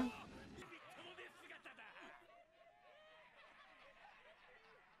gun, bro.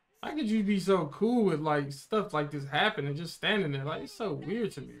 How could you be so cool with like stuff like this happening, just standing there? Like, it's so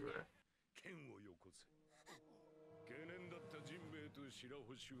weird to me, bro.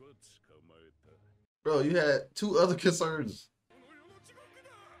 Bro, you had two other concerns.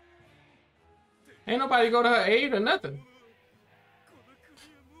 Ain't nobody go to her aid or nothing.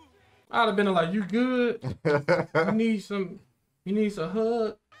 I'd have been like, you good? You need some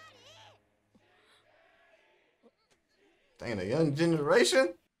hug? Dang, a young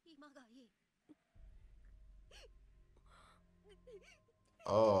generation?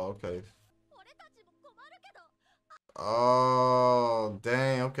 Oh, okay. Oh,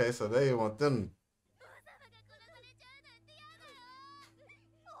 dang, okay, so they want them.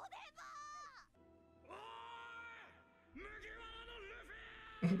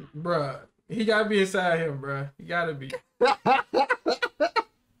 Bruh, he gotta be inside him, bruh. He gotta be.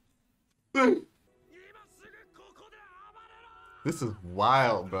 This is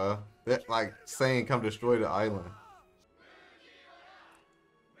wild, bruh. That like saying come destroy the island.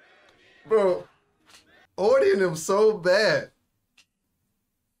 Bro, Hordy and them so bad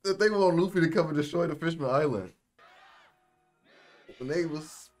that they want Luffy to come and destroy the Fishman Island. When they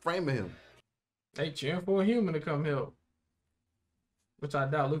was framing him. They cheering for a human to come help. Which I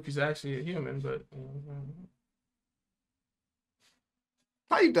doubt Luffy's actually a human, but...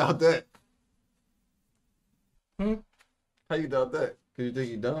 How you doubt that? Hmm? How you doubt that? Cause you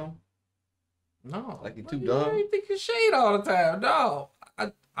think he dumb? No. Like he too dumb? You think he's shade all the time. No.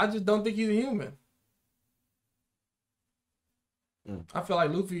 I just don't think he's a human. I feel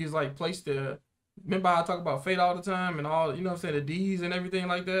like Luffy is like placed there. Remember how I talk about fate all the time and all, you know what I'm saying, the D's and everything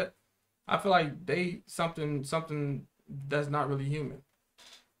like that? I feel like they something that's not really human.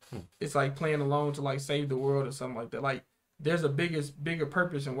 It's like playing alone to like save the world or something like that. Like there's a bigger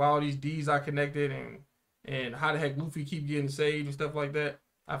purpose in why all these D's are connected and how the heck Luffy keep getting saved and stuff like that.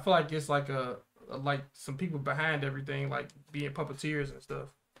 I feel like it's like like some people behind everything, like being puppeteers and stuff.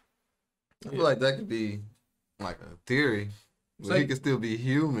 I feel like that could be like a theory. But he can still be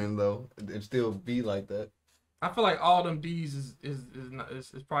human though, and still be like that. I feel like all them D's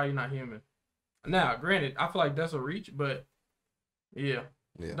is probably not human. Now, granted, I feel like that's a reach, but yeah.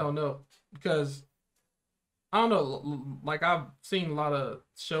 I don't know, because I don't know. Like I've seen a lot of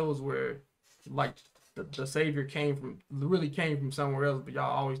shows where like the savior came from somewhere else, but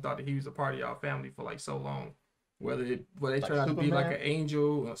y'all always thought that he was a part of y'all family for like so long. Whether they like turn out to be like an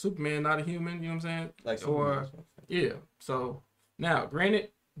angel, or Superman, not a human. You know what I'm saying? Like or yeah. So now, granted,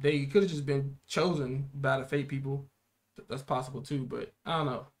 they could have just been chosen by the fate people. That's possible too, but I don't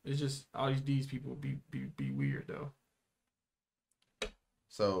know. It's just all these D's people be weird though.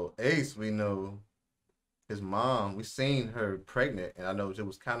 So Ace, we know his mom. We seen her pregnant, and I know it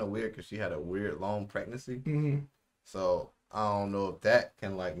was kind of weird because she had a weird long pregnancy. Mm-hmm. So I don't know if that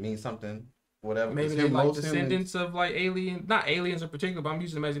can like mean something. Whatever. Maybe they're like descendants of like not aliens in particular, but I'm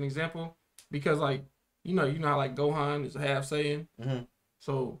using them as an example because like you know how like Gohan is a half Saiyan. Mm-hmm.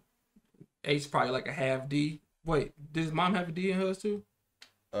 So Ace probably like a half D. Wait, does his mom have a D in hers too?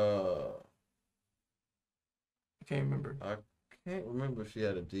 I can't remember. I can't remember if she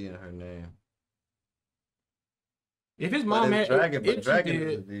had a D in her name. If his mom had,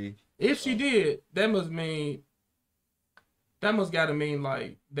 if she So. did, that must gotta mean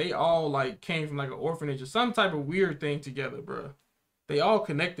like they all like came from like an orphanage or some type of weird thing together, bro. They all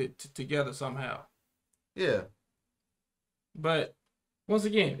connected together somehow. Yeah. But once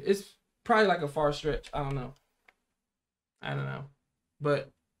again, it's probably like a far stretch. I don't know. But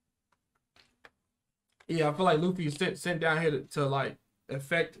yeah, I feel like Luffy is sent down here to like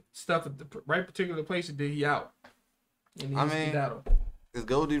affect stuff at the right particular place that he out. And I mean, is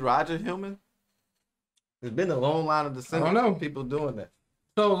Goldie Roger human? There's been a long line of descendants of people doing that.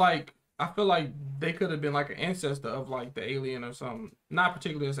 So like, I feel like they could have been like an ancestor of like the alien or something. Not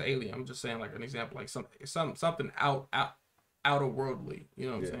particularly as an alien. I'm just saying like an example, like something outer worldly. You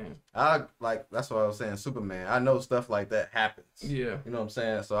know what I'm saying? That's what I was saying. Superman. I know stuff like that happens. Yeah. You know what I'm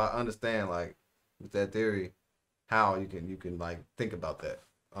saying? So I understand like with that theory, how you can like think about that.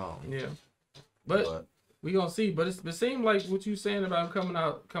 Yeah. But we gonna see. But it seemed like what you saying about him coming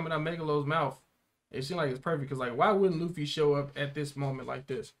out Megalo's mouth. It seemed like it's perfect because like why wouldn't Luffy show up at this moment like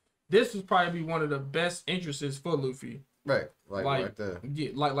this? This would probably be one of the best interests for Luffy. Right. Like right there.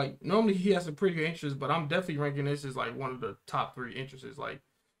 Yeah, like normally he has some pretty good interests, but I'm definitely ranking this as like one of the top 3 interests. Like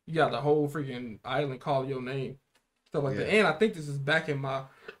you got the whole freaking island calling your name, stuff like that. And I think this is back in my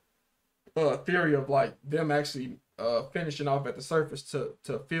theory of like them actually finishing off at the surface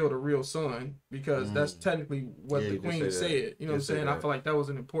to feel the real sun, because that's technically what the queen said. You know what I'm saying? I feel like that was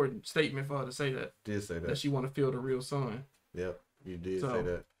an important statement for her to say that. Did say that she want to feel the real sun. Yep, you did say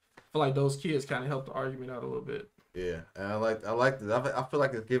that. I feel like those kids kind of helped the argument out a little bit. Yeah, and I like this. I feel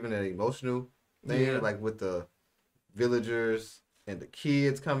like it's giving an emotional thing, like with the villagers and the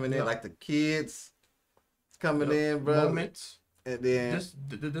kids coming in, like the kids coming in, bro. Moments. And then this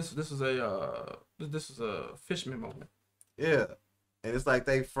is a Fishman moment. Yeah, and it's like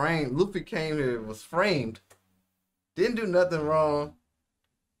they framed. Luffy came here, was framed, didn't do nothing wrong.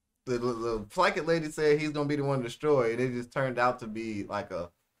 The Psychic lady said he's gonna be the one to destroy, and it just turned out to be like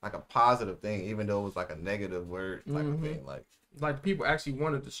a positive thing, even though it was like a negative word type of thing. Like people actually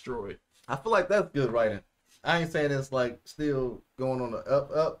want to destroy it. I feel like that's good writing. I ain't saying it's like still going on the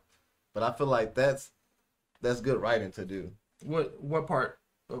up, but I feel like that's good writing to do. What part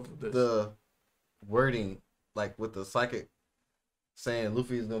of this? The wording, like with the Psychic saying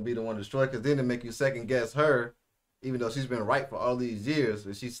Luffy is gonna be the one to destroy, because then it make you second guess her, even though she's been right for all these years,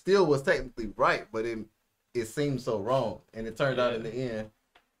 and she still was technically right, but it seemed so wrong, and it turned out in the end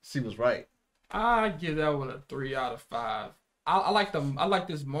she was right. I give that one a 3 out of 5. I like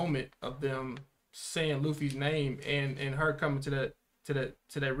this moment of them saying Luffy's name and her coming to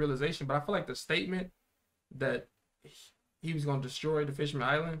that realization, but I feel like the statement that he was gonna destroy the Fisherman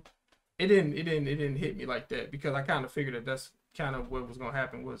Island, it didn't hit me like that, because I kind of figured that that's kind of what was gonna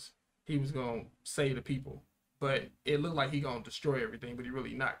happen, was he was gonna save the people, but it looked like he gonna destroy everything, but he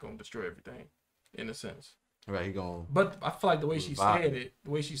really not gonna destroy everything, in a sense. Right, he gonna. But I feel like the way she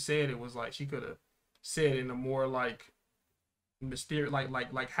said it was like she could have said it in a more like mysterious,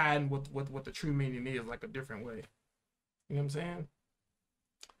 like hiding what the true meaning is, like a different way. You know what I'm saying?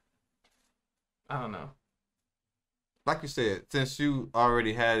 I don't know. like you said, since you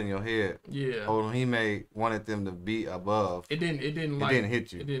already had in your head, yeah, He wanted them to be above. It didn't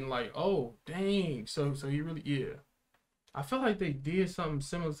hit you. It didn't like, oh dang. So he really, yeah. I feel like they did something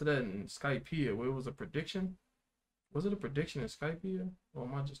similar to that in Skypiea, where it was a prediction. Was it a prediction in Skypiea, or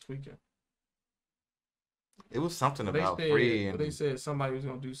am I just tweaking? It was something about free, and they said somebody was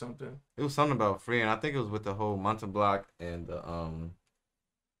gonna do something. It was something about free, and I think it was with the whole mountain block and the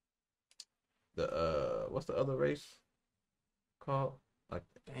what's the other race called? Like,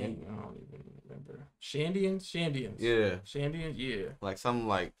 dang, I don't even remember. Shandians. Yeah. Shandians. Yeah. Like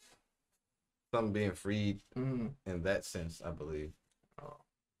something being freed in that sense, I believe. Oh.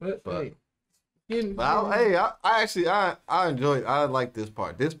 But hey. I actually enjoyed. I like this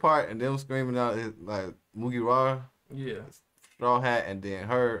part, and them screaming out like Mugiwara, Straw Hat, and then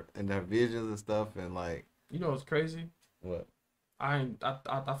her and her visions and stuff, and like, you know what's crazy? What? I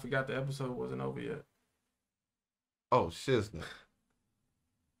forgot the episode wasn't over yet. Oh shiznit.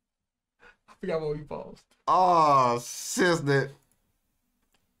 I forgot what we paused. Oh shiznit.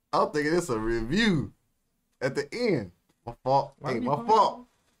 I'm thinking it's a review at the end. My fault. Hey, my fault.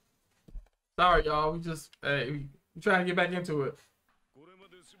 Sorry, y'all. We just we trying to get back into it.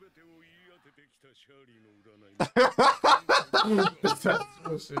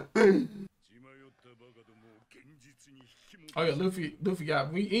 Oh yeah, Luffy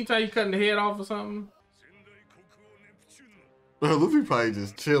got me. Anytime you cutting the head off or something. Well, Luffy probably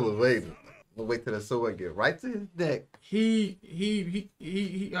just chilling, waiting. We'll wait till the sword get right to his neck. He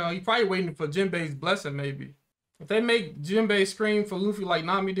probably waiting for Jinbei's blessing, maybe. If they make Jinbei scream for Luffy like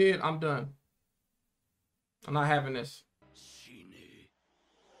Nami did, I'm done. I'm not having this.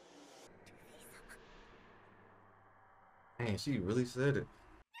 Man, she really said it.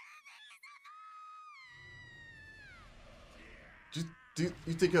 Do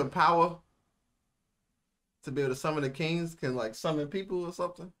you think her power to be able to summon the kings can like summon people or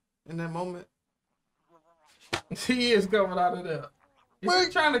something in that moment? He is coming out of there. Is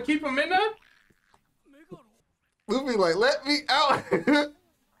he trying to keep him in there? Luffy like, let me out.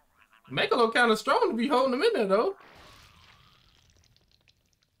 Make a little kind of strong to be holding him in there though.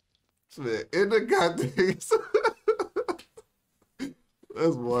 Man, in the goddamn.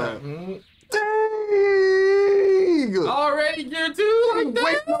 That's wild. Dang! Already gear 2 like that?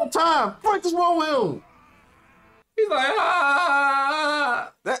 Waste no time. Frank is wrong with him. He's like,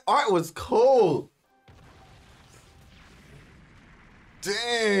 ah. That art was cold.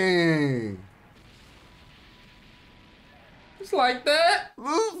 Dang. Just like that.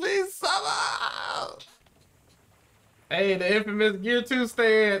 Luffy summer. Hey, the infamous gear 2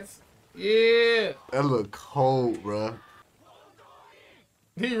 stance. Yeah. That look cold, bruh.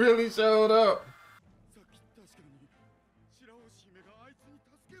 He really showed up.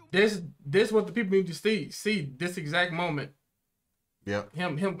 This what the people need to see this exact moment. Yep.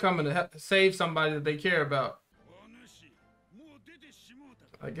 Him coming to save somebody that they care about.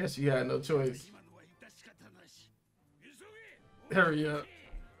 I guess you had no choice. Hurry up.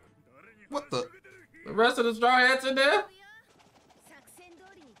 What the? The rest of the Straw Hats in there?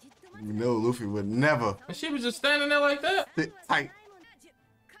 You know Luffy would never. And she was just standing there like that? Sit tight.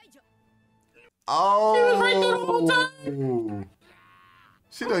 Oh. She was right there the whole time.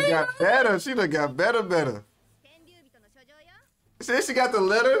 She done got better. She done got better. See, she got the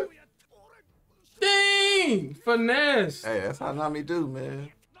letter. Dang! Finesse. Hey, that's how Nami do,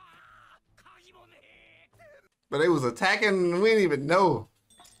 man. But they was attacking and we didn't even know.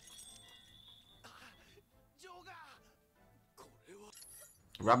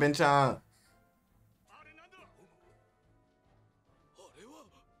 Robin-chan.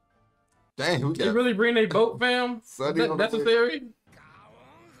 Dang, who got... They really bring their boat, fam? That necessary?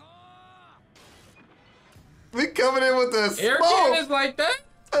 We coming in with the air smoke. cannons like that?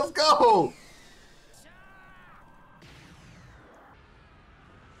 Let's go.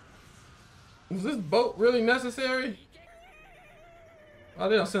 Was this boat really necessary? Oh,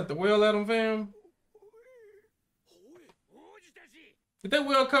 they done sent the whale at him, fam. Did that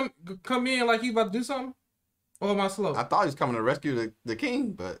whale come in like he about to do something? Or am I slow? I thought he was coming to rescue the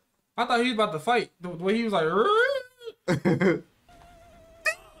king, but... I thought he was about to fight. The way he was like...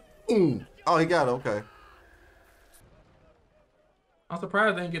 Oh, he got it. Okay. I'm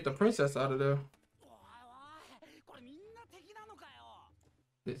surprised they didn't get the princess out of there.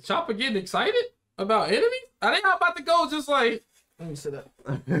 Is Chopper getting excited about enemies? Are they not about to go just like... Let me sit up.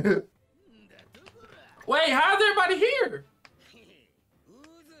 Wait, how's everybody here?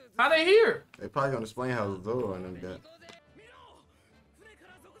 How they here? They probably gonna explain how Zoro and them got.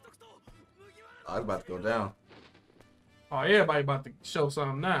 Oh, it's about to go down. Oh, everybody about to show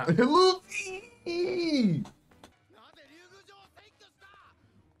something now. Luffy!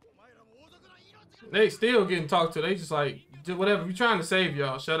 They still getting talked to. They just like, do whatever. We trying to save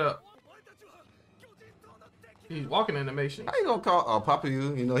y'all. Shut up. He's walking animation. How you gonna call Papa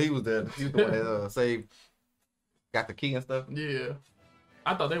you? You know, he was there. He was the one that saved, got the key and stuff. Yeah.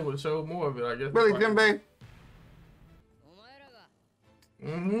 I thought they would have showed more of it, I guess. Really, Jinbei?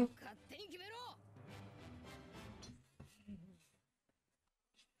 Mm-hmm.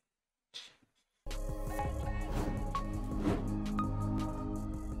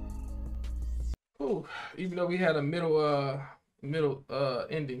 Ooh, even though we had a middle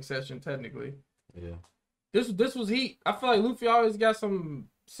ending session technically. Yeah. This was heat. I feel like Luffy always got some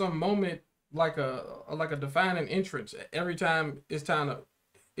moment like a defining entrance every time it's time to.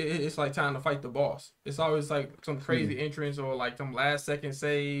 It's like time to fight the boss. It's always like some crazy entrance or like some last second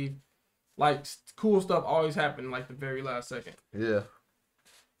save. Like cool stuff always happen like the very last second. Yeah.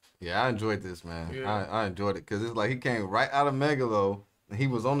 Yeah, I enjoyed this, man. Yeah. I enjoyed it because it's like he came right out of Megalo. And he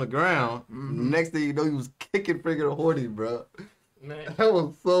was on the ground. Mm-hmm. Next thing you know, he was kicking freaking Hordy, bro. Man, that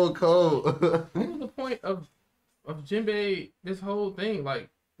was so cold. What was the point of Jinbei? This whole thing, like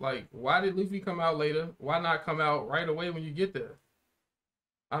why did Luffy come out later? Why not come out right away when you get there?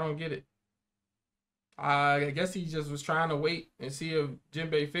 I don't get it. I guess he just was trying to wait and see if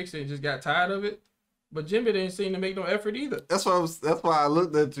Jinbei fixed it and just got tired of it. But Jinbei didn't seem to make no effort either. That's why I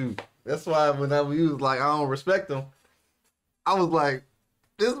looked at you. That's why whenever you was like, I don't respect him, I was like,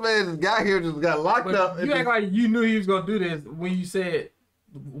 this man just got here, just got locked up. You act like you knew he was gonna do this when you said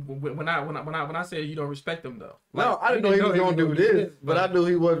when I said you don't respect him though. Like, no, I didn't know he was gonna do this, but I knew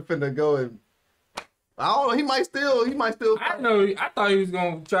he wasn't finna go and. I don't know. He might still. I thought he was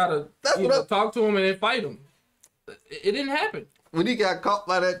gonna try to talk to him and then fight him. It didn't happen. When he got caught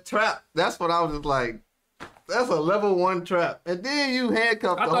by that trap, that's when I was just like, that's a level 1 trap. And then you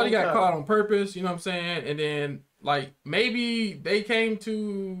handcuffed. I thought he got caught on purpose. You know what I'm saying? And then like maybe they came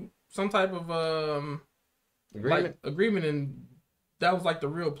to some type of agreement, and that was like the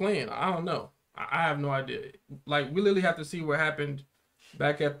real plan. I don't know. I have no idea. Like we literally have to see what happened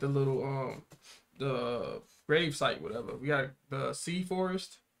back at the little the grave site, whatever. We got the sea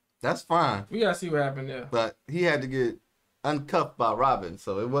forest. That's fine. We gotta see what happened there. But he had to get uncuffed by Robin,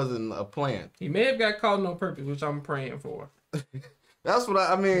 so it wasn't a plan. He may have got caught on purpose, which I'm praying for. That's what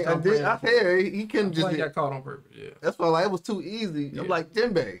I mean. I hear he couldn't just got caught on purpose. Yeah. That's why like it was too easy. Yeah. I'm like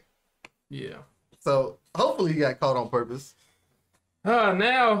Jinbei. Yeah. So hopefully he got caught on purpose.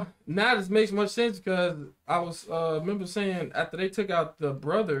 Now this makes much sense because I was remember saying after they took out the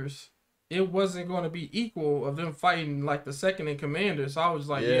brothers, it wasn't going to be equal of them fighting like the second in commander. So I was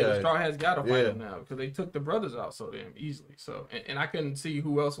like, the Straw Hats got to fight them now because they took the brothers out so damn easily. So and I couldn't see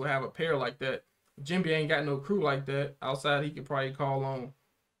who else would have a pair like that. Jinbei ain't got no crew like that. Outside, he could probably call on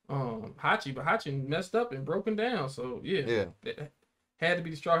Hachi, but Hachi messed up and broken down. So yeah. It had to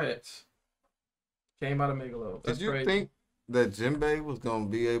be the Straw Hats. Came out of Megalo. That's Did you crazy. think that Jinbei was gonna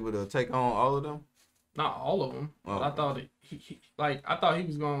be able to take on all of them? Not all of them. Oh. But I thought I thought he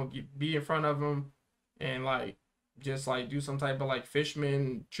was gonna be in front of him and like just like do some type of like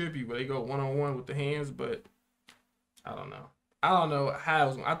Fishman tribute where they go 1-on-1 with the hands. But I don't know. I don't know how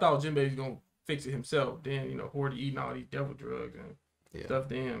it was. I thought Jinbei was gonna fix it himself. Then Hordy eating all these devil drugs and stuff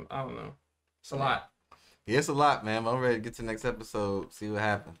to him. I don't know. It's a lot. Yeah, it's a lot, man. I'm ready to get to the next episode. See what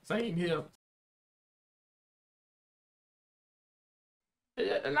happens. Same here.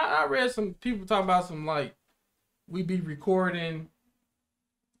 And I read some people talking about some like we be recording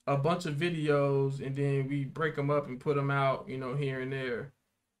a bunch of videos and then we break them up and put them out, here and there.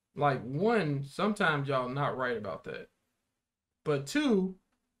 Like one, sometimes y'all not right about that. But two,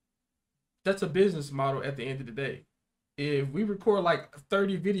 that's a business model at the end of the day. If we record like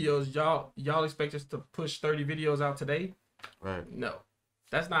 30 videos, y'all expect us to push 30 videos out today? Right. No.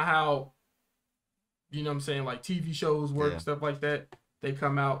 That's not how, what I'm saying, like TV shows work and stuff like that. They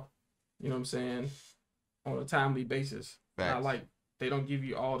come out, on a timely basis. Facts. Not like they don't give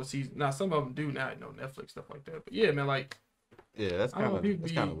you all the seasons. Now some of them do now, Netflix stuff like that. But yeah, man, like that's kind of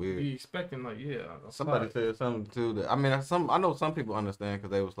weird. Be expecting somebody said something too. That I know some people understand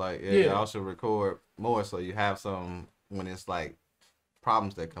because they was like, y'all should record more so you have some when it's like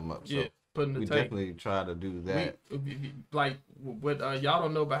problems that come up. So we definitely try to do that. Like what y'all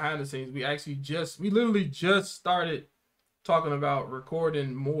don't know behind the scenes, we literally just started talking about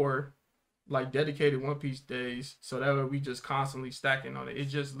recording more like dedicated One Piece days so that way we just constantly stacking on it. It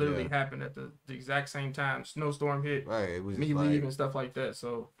just literally happened at the exact same time. Snowstorm hit, right? It was me leaving and stuff like that.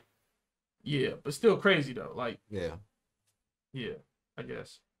 So yeah, but still crazy though. Like yeah, I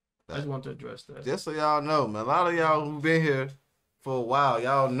guess I just want to address that. Just so y'all know, man, a lot of y'all who've been here for a while,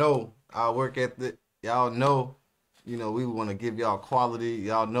 y'all know our work ethic. Y'all know, we want to give y'all quality.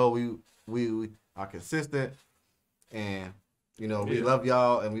 Y'all know we are consistent, and you know we love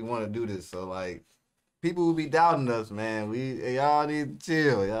y'all and we want to do this. So like, people will be doubting us, man. Y'all need to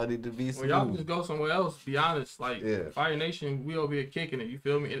chill. Y'all need to be smooth. Well, y'all just go somewhere else. Be honest, like Fire Nation, we over here kicking it. You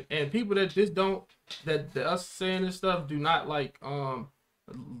feel me? And people that just don't, that us saying this stuff do not like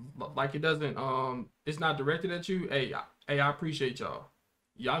it doesn't it's not directed at you. Hey, I appreciate y'all.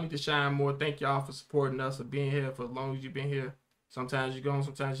 Y'all need to shine more. Thank y'all for supporting us, for being here for as long as you've been here. Sometimes you're gone,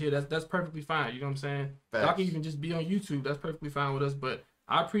 sometimes you're here. That's perfectly fine. You know what I'm saying? Y'all can even just be on YouTube. That's perfectly fine with us. But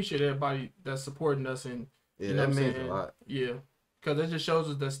I appreciate everybody that's supporting us, and you know that what I'm means saying? a lot. Yeah, because it just shows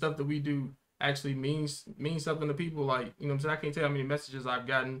us that stuff that we do actually means something to people. Like, you know what I'm saying? I can't tell how many messages I've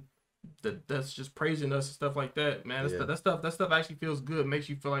gotten that's just praising us and stuff like that. Man, that stuff actually feels good. Makes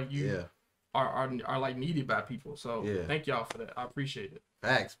you feel like you are like needed by people. So thank y'all for that. I appreciate it.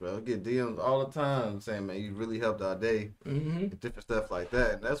 Facts, bro. I get DMs all the time saying, man, you really helped our day. Different stuff like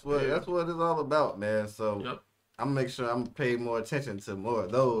that. And that's what it's all about, man. So I'm gonna make sure I'm paying more attention to more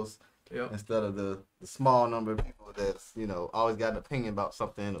of those instead of the small number of people that's, you know, always got an opinion about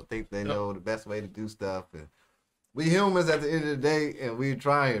something or think they know the best way to do stuff. And we humans at the end of the day, and we're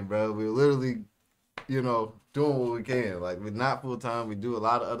trying, bro. We're literally, you know, doing what we can. Like, we're not full time. We do a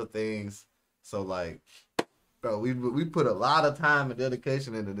lot of other things. So like, bro, we put a lot of time and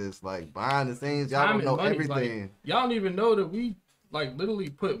dedication into this. Like, behind the scenes, y'all don't know everything. Like, y'all don't even know that we like literally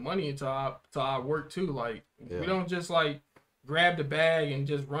put money into our work too. Like, we don't just like grab the bag and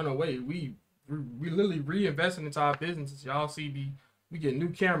just run away. We literally reinvesting into our businesses. Y'all see we get new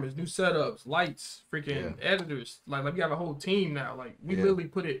cameras, new setups, lights, freaking editors. Like we have a whole team now. Like we literally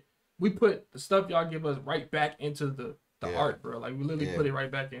put the stuff y'all give us right back into the art, bro. Like we literally put it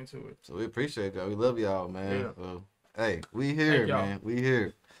right back into it. So we appreciate y'all. We love y'all, man. Yeah. So hey, we here, man. We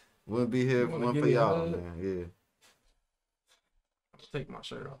here. We'll be here for y'all, man. Yeah. I'll take my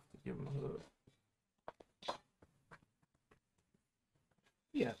shirt off to give him a hug.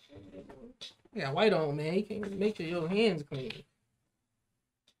 Yeah, white on, man. You can make sure your hands clean.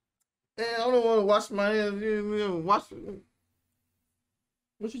 Yeah, I don't want to wash my hands. You wash it.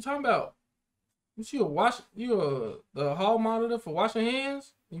 What you talking about? You the hall monitor for washing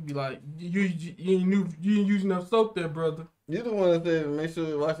hands? You be like, you ain't using enough soap there, brother. You the one that said make sure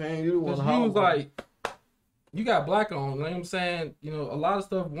you wash your hands. You the one. You was like, you got black on. You know what I'm saying? You know, a lot of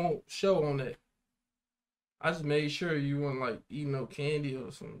stuff won't show on that. I just made sure you weren't like eating no candy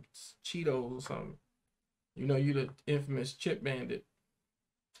or some Cheetos or something. You know, you the infamous chip bandit.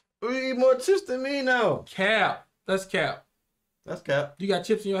 We eat more chips than me now. Cap. That's cap. That's cap. You got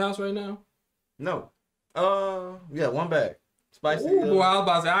chips in your house right now? No. Yeah, one bag. Spicy. Ooh, boy, I was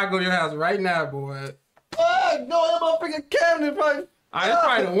about to say, I go to your house right now, boy. Go in my freaking cabinet, probably. It's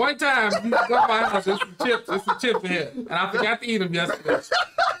probably the one time you go to my house, there's some chips in here. And I forgot to eat them yesterday.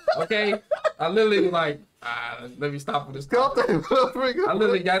 Okay? I literally was like, let me stop with this. I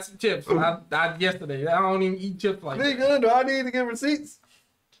literally got some chips yesterday. I don't even eat chips like that. Do I need to get receipts?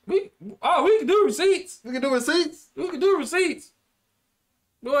 We can do receipts. We can do receipts? We can do receipts.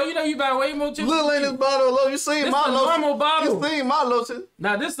 Boy, you know you buy way more chips. Little ain't this bottle of lotion. You seen my lotion. Normal bottle. You seen my lotion.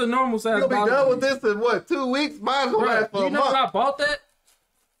 Now this is the normal size bottle. You'll be done with this in what, 2 weeks? Mine's gonna last for a month. You know when I bought that?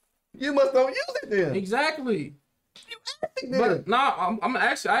 You must don't use it then. Exactly. But nah,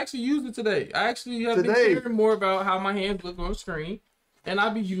 I actually used it today. I actually have been hearing more about how my hands look on screen, and I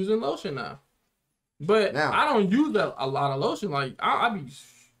be using lotion now. But now, I don't use a lot of lotion. Like I be,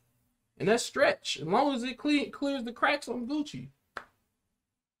 and that stretch. As long as it clears the cracks, I'm Gucci.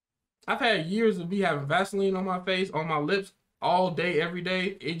 I've had years of me having Vaseline on my face, on my lips, all day, every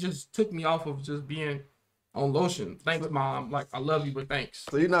day. It just took me off of just being on lotion. Thanks, Mom. Like, I love you, but thanks.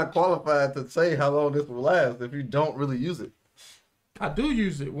 So you're not qualified to say how long this will last if you don't really use it. I do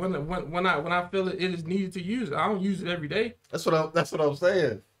use it when I feel it is needed to use it. I don't use it every day. That's what I'm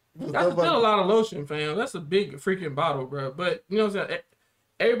saying. That's still a lot of lotion, fam. That's a big freaking bottle, bro. But you know what I'm saying?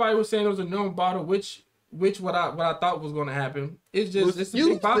 Everybody was saying it was a normal bottle, which what I thought was gonna happen. It's a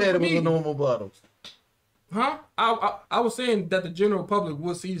big bottle. You said it was a normal bottle. Huh? I was saying that the general public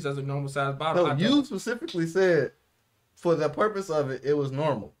would see this as a normal size bottle. No, you specifically said for the purpose of it, it was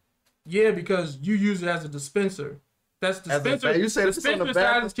normal. Yeah, because you use it as a dispenser. That's dispenser. You said dispenser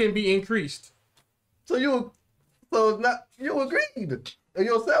sizes can be increased. So you agreed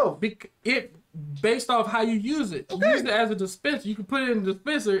yourself. Based off how you use it. Okay. Use it as a dispenser. You can put it in the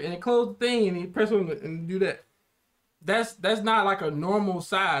dispenser and close the thing and you press on it and do that. That's not like a normal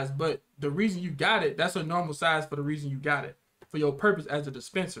size, but the reason you got it, that's a normal size for the reason you got it. For your purpose as a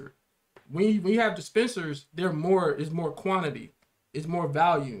dispenser. When you have dispensers, it's more quantity. It's more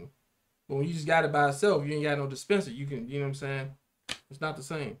value. But when you just got it by itself, you ain't got no dispenser. You know what I'm saying? It's not the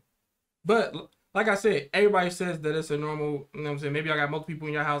same. But like I said, everybody says that it's a normal, you know what I'm saying? Maybe I got multiple people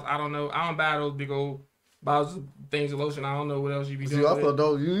in your house. I don't know. I don't buy those big old bottles of things of lotion. I don't know what else you be doing. You also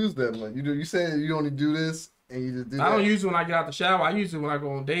don't use them. Like you said you only do this and you just do that. I don't use it when I get out the shower. I use it when I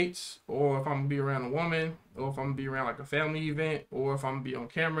go on dates, or if I'm gonna be around a woman, or if I'm gonna be around like a family event, or if I'm gonna be on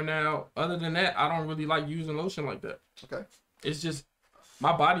camera now. Other than that, I don't really like using lotion like that. Okay. It's just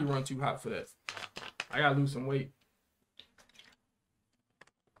my body run too hot for that. I gotta lose some weight.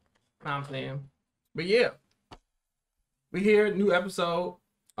 Nah, I'm saying. But yeah. We here, new episode.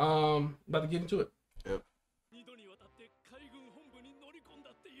 About to get into it.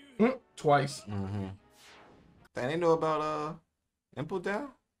 Yep. Twice. Mm-hmm. They know about input down?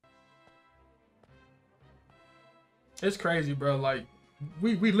 It's crazy, bro. Like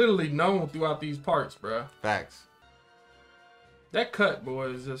we literally known throughout these parts, bro. Facts. That cut, boy,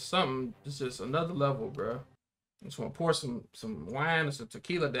 is just something. It's just another level, bro. I just want to pour some wine or some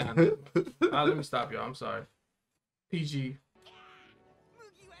tequila down there. Let me stop y'all. I'm sorry. PG.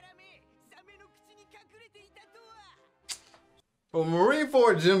 Well,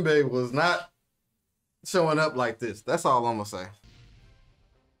 Marineford Jinbei was not showing up like this. That's all I'm gonna say.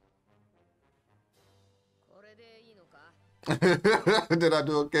 Did I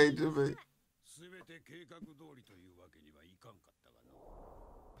do okay, Jinbei?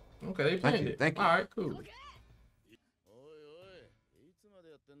 Okay, they planned it. Thank you. All right, cool.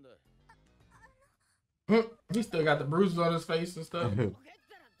 He still got the bruises on his face and stuff.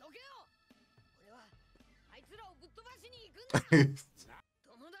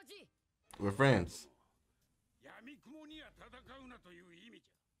 We're friends.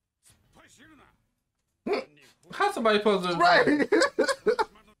 How somebody supposed to... Right.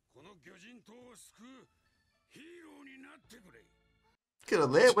 Could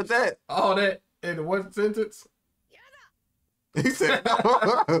have led with that. All that in one sentence. He said,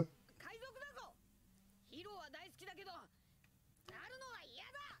 no.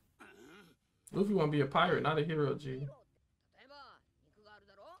 Luffy want to be a pirate, not a hero, G.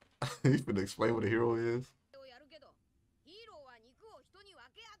 He's gonna explain what a hero is.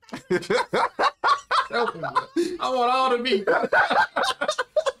 I want all the meat.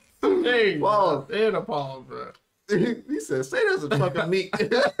 Hey, Pause. And a pause, bro. He said, say there's a chunk of meat.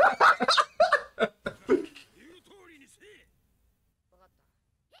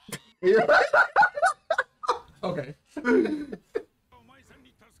 Okay.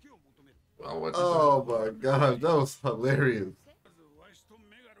 Oh my gosh, that was hilarious.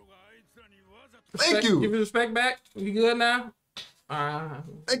 Thank you. Give your respect back. You good now?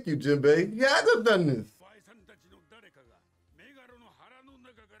 Thank you, Jinbei. Yeah, I just done this.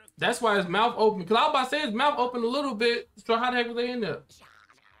 That's why his mouth open. Cause I was about to say his mouth open a little bit. So how the heck was they in there?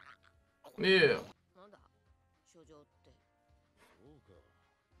 Yeah.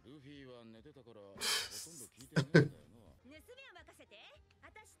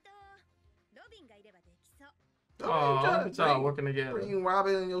 Oh, y'all working together. Bring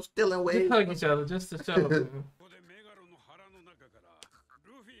Robin and your stealing ways. Just hug each other just to show them.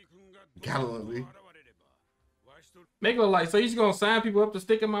 Gallantly. Make it look like, so you just gonna sign people up to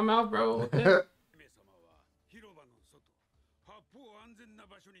stick in my mouth, bro? Okay.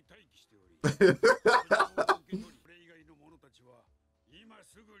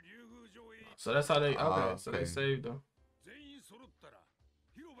 So that's how they, okay, so they saved them.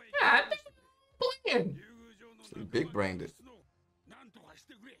 Yeah, playing. Big brained it.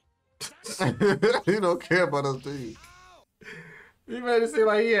 You don't care about us, do you? He made it seem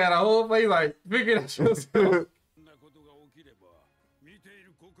like he had a whole place, like, figure that yourself.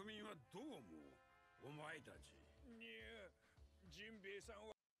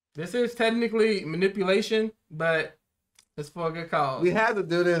 This is technically manipulation, but it's for a good cause. We had to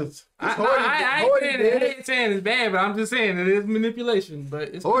do this. I ain't saying it's bad, but I'm just saying it is manipulation. But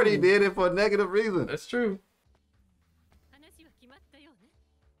it's Hordy did it for a negative reason. That's true.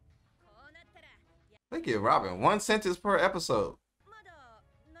 Thank you, Robin. 1 sentence per episode.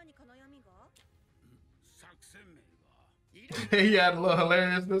 He had a little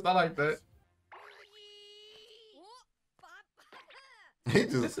hilariousness. I like that.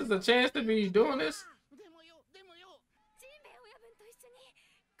 This is a chance to be doing this.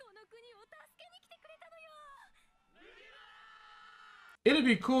 It'd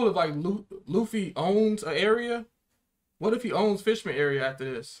be cool if like Luffy owns an area. What if he owns Fishman area after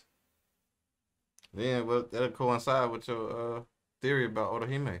this? Yeah, well, that'll coincide with your theory about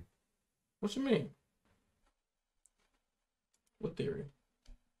Otohime. What you mean? What theory?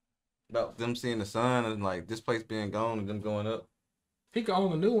 About them seeing the sun and like this place being gone and them going up. He can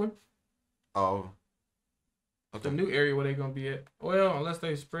own a new one. Oh. The new area where they're gonna be at. Well, unless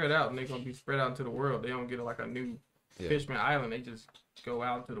they spread out and they're gonna be spread out into the world, they don't get like a new Fishman Island. They just go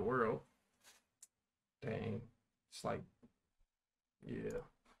out into the world. Dang, it's like, yeah.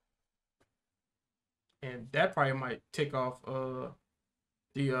 And that probably might tick off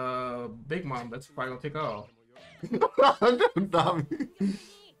the Big Mom. That's probably gonna tick off.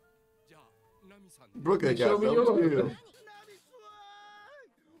 Brooke ain't got no.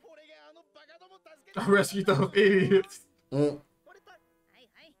 I rescued those idiots.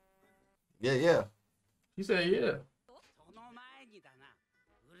 Yeah. He said, yeah.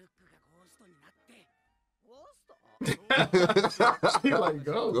 He like,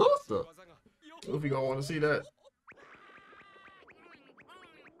 go. Luffy gonna want to see that.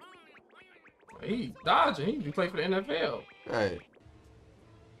 He dodging. He be playing for the NFL. Hey.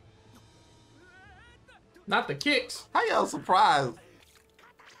 Not the kicks. How y'all surprised?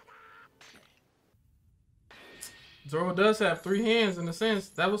 Zoro does have 3 hands in a sense.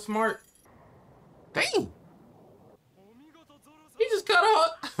 That was smart. Dang. He just cut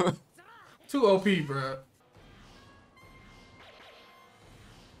off. 2 OP, bro.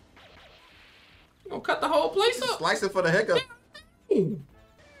 You gonna cut the whole place up? Slice it for the heck of it.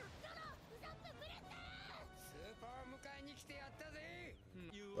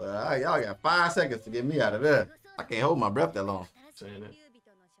 Y'all got 5 seconds to get me out of there. I can't hold my breath that long. Saying it.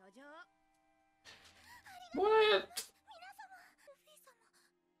 What?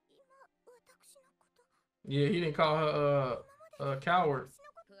 Yeah, he didn't call her a coward.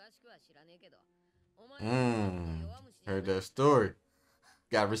 Heard that story.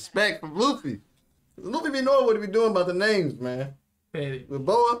 Got respect from Luffy. Luffy be knowing what he be doing about the names, man. Petty. With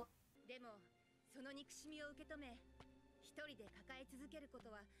Boa.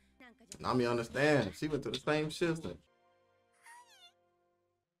 Nami understand. She went to the same system.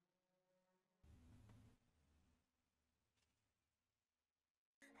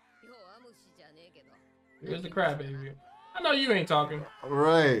 Here's the crybaby. I know you ain't talking.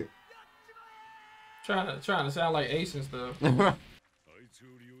 Right. Trying to sound like Ace and stuff.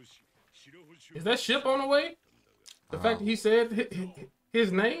 Is that ship on the way? The fact that he said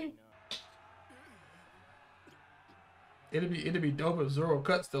his name? It'd be dope if Zoro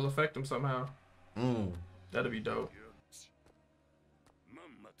cut still affect him somehow. That'd be dope.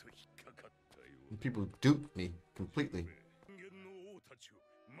 People duped me completely.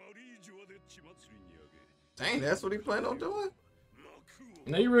 Dang, that's what he planned on doing?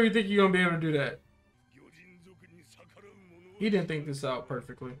 Now you really think you're gonna be able to do that? He didn't think this out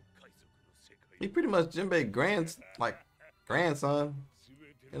perfectly. He pretty much Jinbei grandson,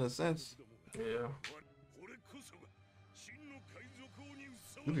 in a sense. Yeah.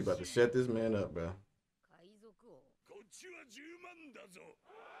 You be about to shut this man up, bro.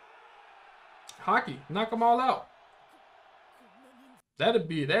 Hockey, knock them all out. That'd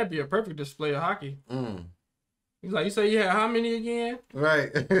be a perfect display of hockey. He's like, you say you had how many again? Right.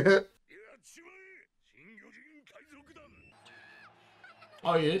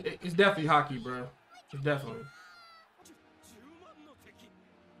 Oh yeah, it's definitely hockey, bro. It's definitely.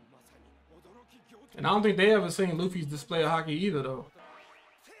 And I don't think they ever seen Luffy's display of hockey either, though.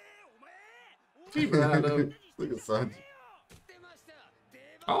 Keep it out of. Look at Sanji.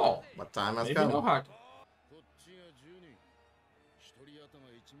 Oh, my time has come. come. No hockey.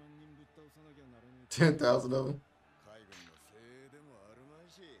 10,000 of them.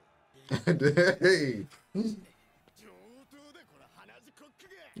 Hey.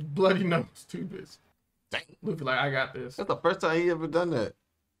 Bloody nose, too, bitch. Dang. Luffy like, I got this. That's the first time he ever done that.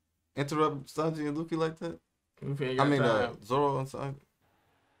 Interrupt Sanji and Luffy like that. Luffy ain't got time. Zoro and Sanji.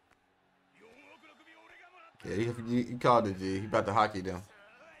 Yeah, he called it, G. He about to hockey them.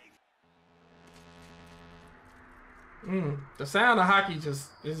 The sound of hockey is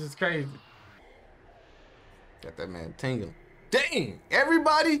just crazy. Got that man tingling. Dang,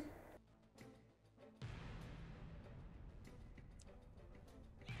 everybody.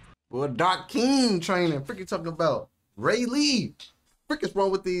 Boy, Doc King training. Freaking talking about Ray Lee. Frick is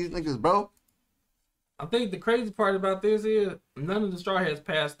wrong with these niggas, bro. I think the crazy part about this is none of the Straw Hats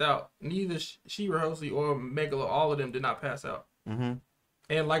passed out. Neither Shirahoshi or Megalo, all of them did not pass out. And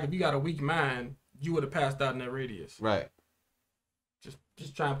like if you got a weak mind, you would have passed out in that radius. Right.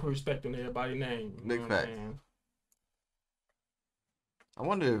 Just try and put respect on everybody's name. Big fact. I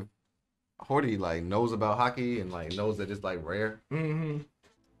wonder if Hordy like knows about hockey and like knows that it's like rare.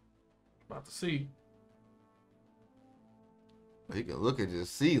 About to see. But you can look and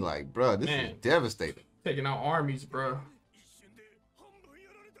just see like, bro, this is devastating. Taking out armies, bro.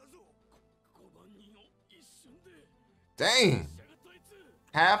 Dang.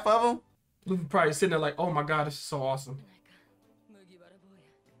 Half of them? Luffy probably sitting there like, oh my god, this is so awesome.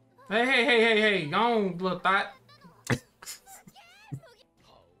 Hey, gone, little thought.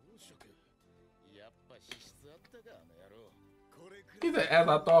 He said, as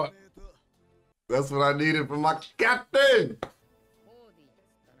I thought. That's what I needed from my captain.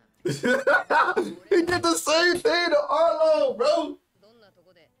 He did the same thing to Arlo, bro.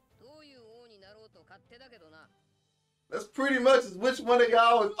 That's pretty much which one of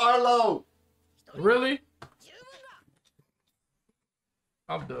y'all is Arlo. Really?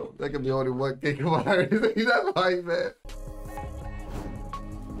 I'm dope. That could be only one kick about everything. That's why he mad.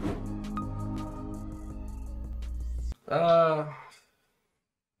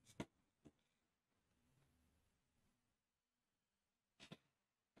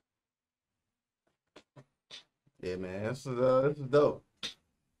 Yeah, man, this is dope.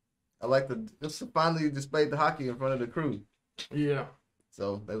 I like this finally displayed the hockey in front of the crew. Yeah.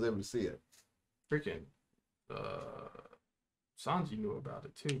 So they was able to see it. Freaking Sanji knew about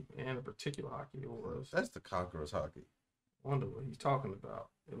it too, and the particular hockey it was. That's the Conqueror's hockey. Wonder what he's talking about.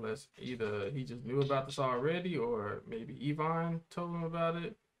 Unless either he just knew about this already, or maybe Yvonne told him about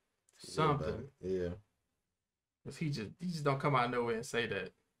it. Something. Yeah. Cause he just don't come out of nowhere and say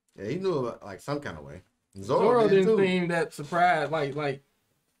that. Yeah, he knew about like some kind of way. Zoro didn't seem that surprised. Like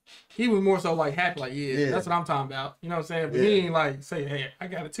he was more so like happy. Like yeah, that's what I'm talking about. You know what I'm saying? But he ain't like say, hey, I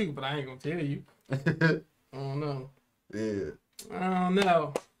got it too, but I ain't gonna tell you. I don't know. Yeah. I don't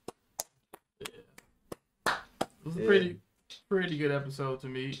know. Yeah. It was a pretty good episode to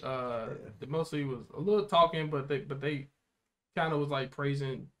me. It mostly was a little talking, but they kind of was like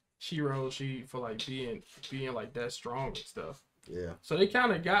praising Shiroshi for like being like that strong and stuff. Yeah. So they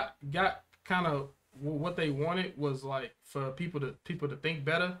kind of got kind of what they wanted was like for people to think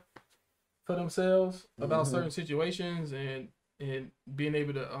better for themselves about certain situations and being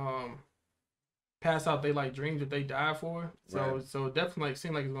able to pass out they like dreams that they died for. So it definitely like,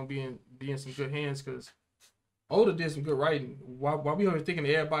 seemed like it's gonna be in some good hands because Oda did some good writing. While we always thinking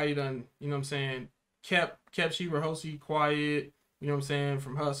that everybody done, you know what I'm saying, kept Shirahoshi quiet, you know what I'm saying,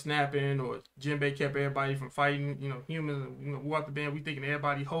 from her snapping, or Jinbei kept everybody from fighting, you know, humans, you know, who out the band, we thinking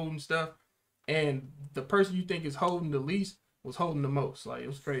everybody holding stuff. And the person you think is holding the least was holding the most. Like, it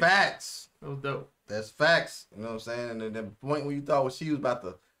was crazy. Facts. It was dope. That's facts. You know what I'm saying? And then the point when you thought she was about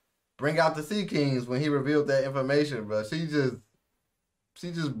to bring out the Sea Kings when he revealed that information, bro. She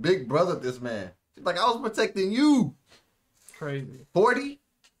just big brothered this man. She's like, I was protecting you. Crazy. Hordy?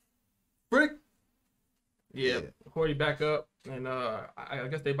 Frick? Yeah. Hordy back up. And I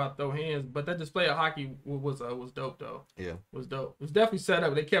guess they about to throw hands, but that display of hockey was dope though. Yeah, was dope. It was definitely set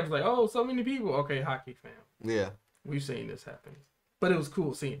up. They kept like, oh, so many people. Okay, hockey fam. Yeah, we've seen this happen, but it was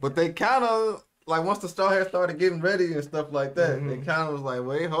cool seeing. But they kind of like once the Starhair started getting ready and stuff like that, they kind of was like,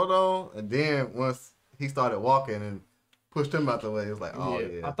 wait, hold on. And then once he started walking and pushed him out the way, it was like, oh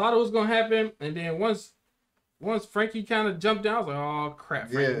yeah. I thought it was gonna happen, and then once Frankie kind of jumped down, I was like, oh crap,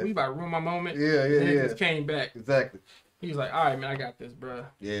 Frankie, we about to ruin my moment. Yeah. And then just came back. Exactly. He was like, all right, man, I got this, bro.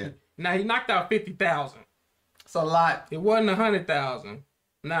 Yeah. Now, he knocked out 50,000. It's a lot. It wasn't 100,000.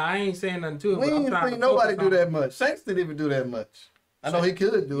 Nah, I ain't saying nothing to it. We ain't seen nobody do that much. Shanks didn't even do that much. I know he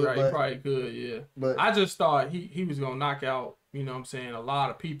could do it, but... he probably could, yeah. But I just thought he was going to knock out, you know what I'm saying, a lot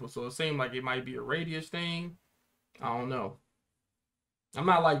of people. So it seemed like it might be a radius thing. I don't know. I'm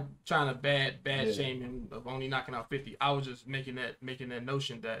not, like, trying to bad shame him of only knocking out 50. I was just making that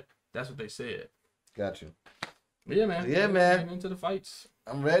notion that that's what they said. Got you. Yeah, man. Yeah, man. Getting into the fights.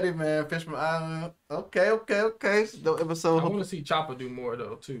 I'm ready, man. Fishman Island. Okay. The episode. I want to see Chopper do more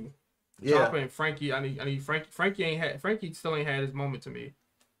though too. Yeah. Chopper and Frankie. I need Frankie. Frankie still ain't had his moment to me.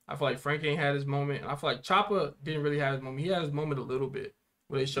 I feel like Frankie ain't had his moment. And I feel like Chopper didn't really have his moment. He had his moment a little bit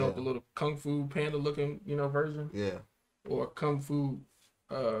where they showed the little Kung Fu panda looking, you know, version. Yeah. Or Kung Fu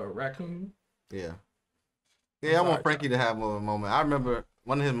raccoon. Yeah. Yeah, I want Frankie to have more of a moment. I remember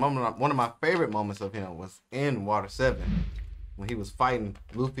one of my favorite moments of him was in Water 7 when he was fighting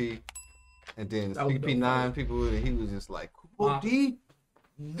Luffy and then CP9 people, and he was just like, Hordy,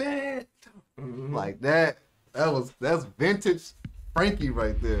 that like that's vintage Frankie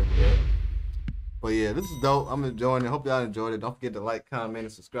right there, bro. But yeah, this is dope. I'm enjoying it. Hope y'all enjoyed it. Don't forget to like, comment,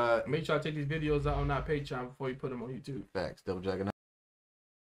 and subscribe. Make sure I take these videos out on our Patreon before you put them on YouTube. Facts. Double Dragon out.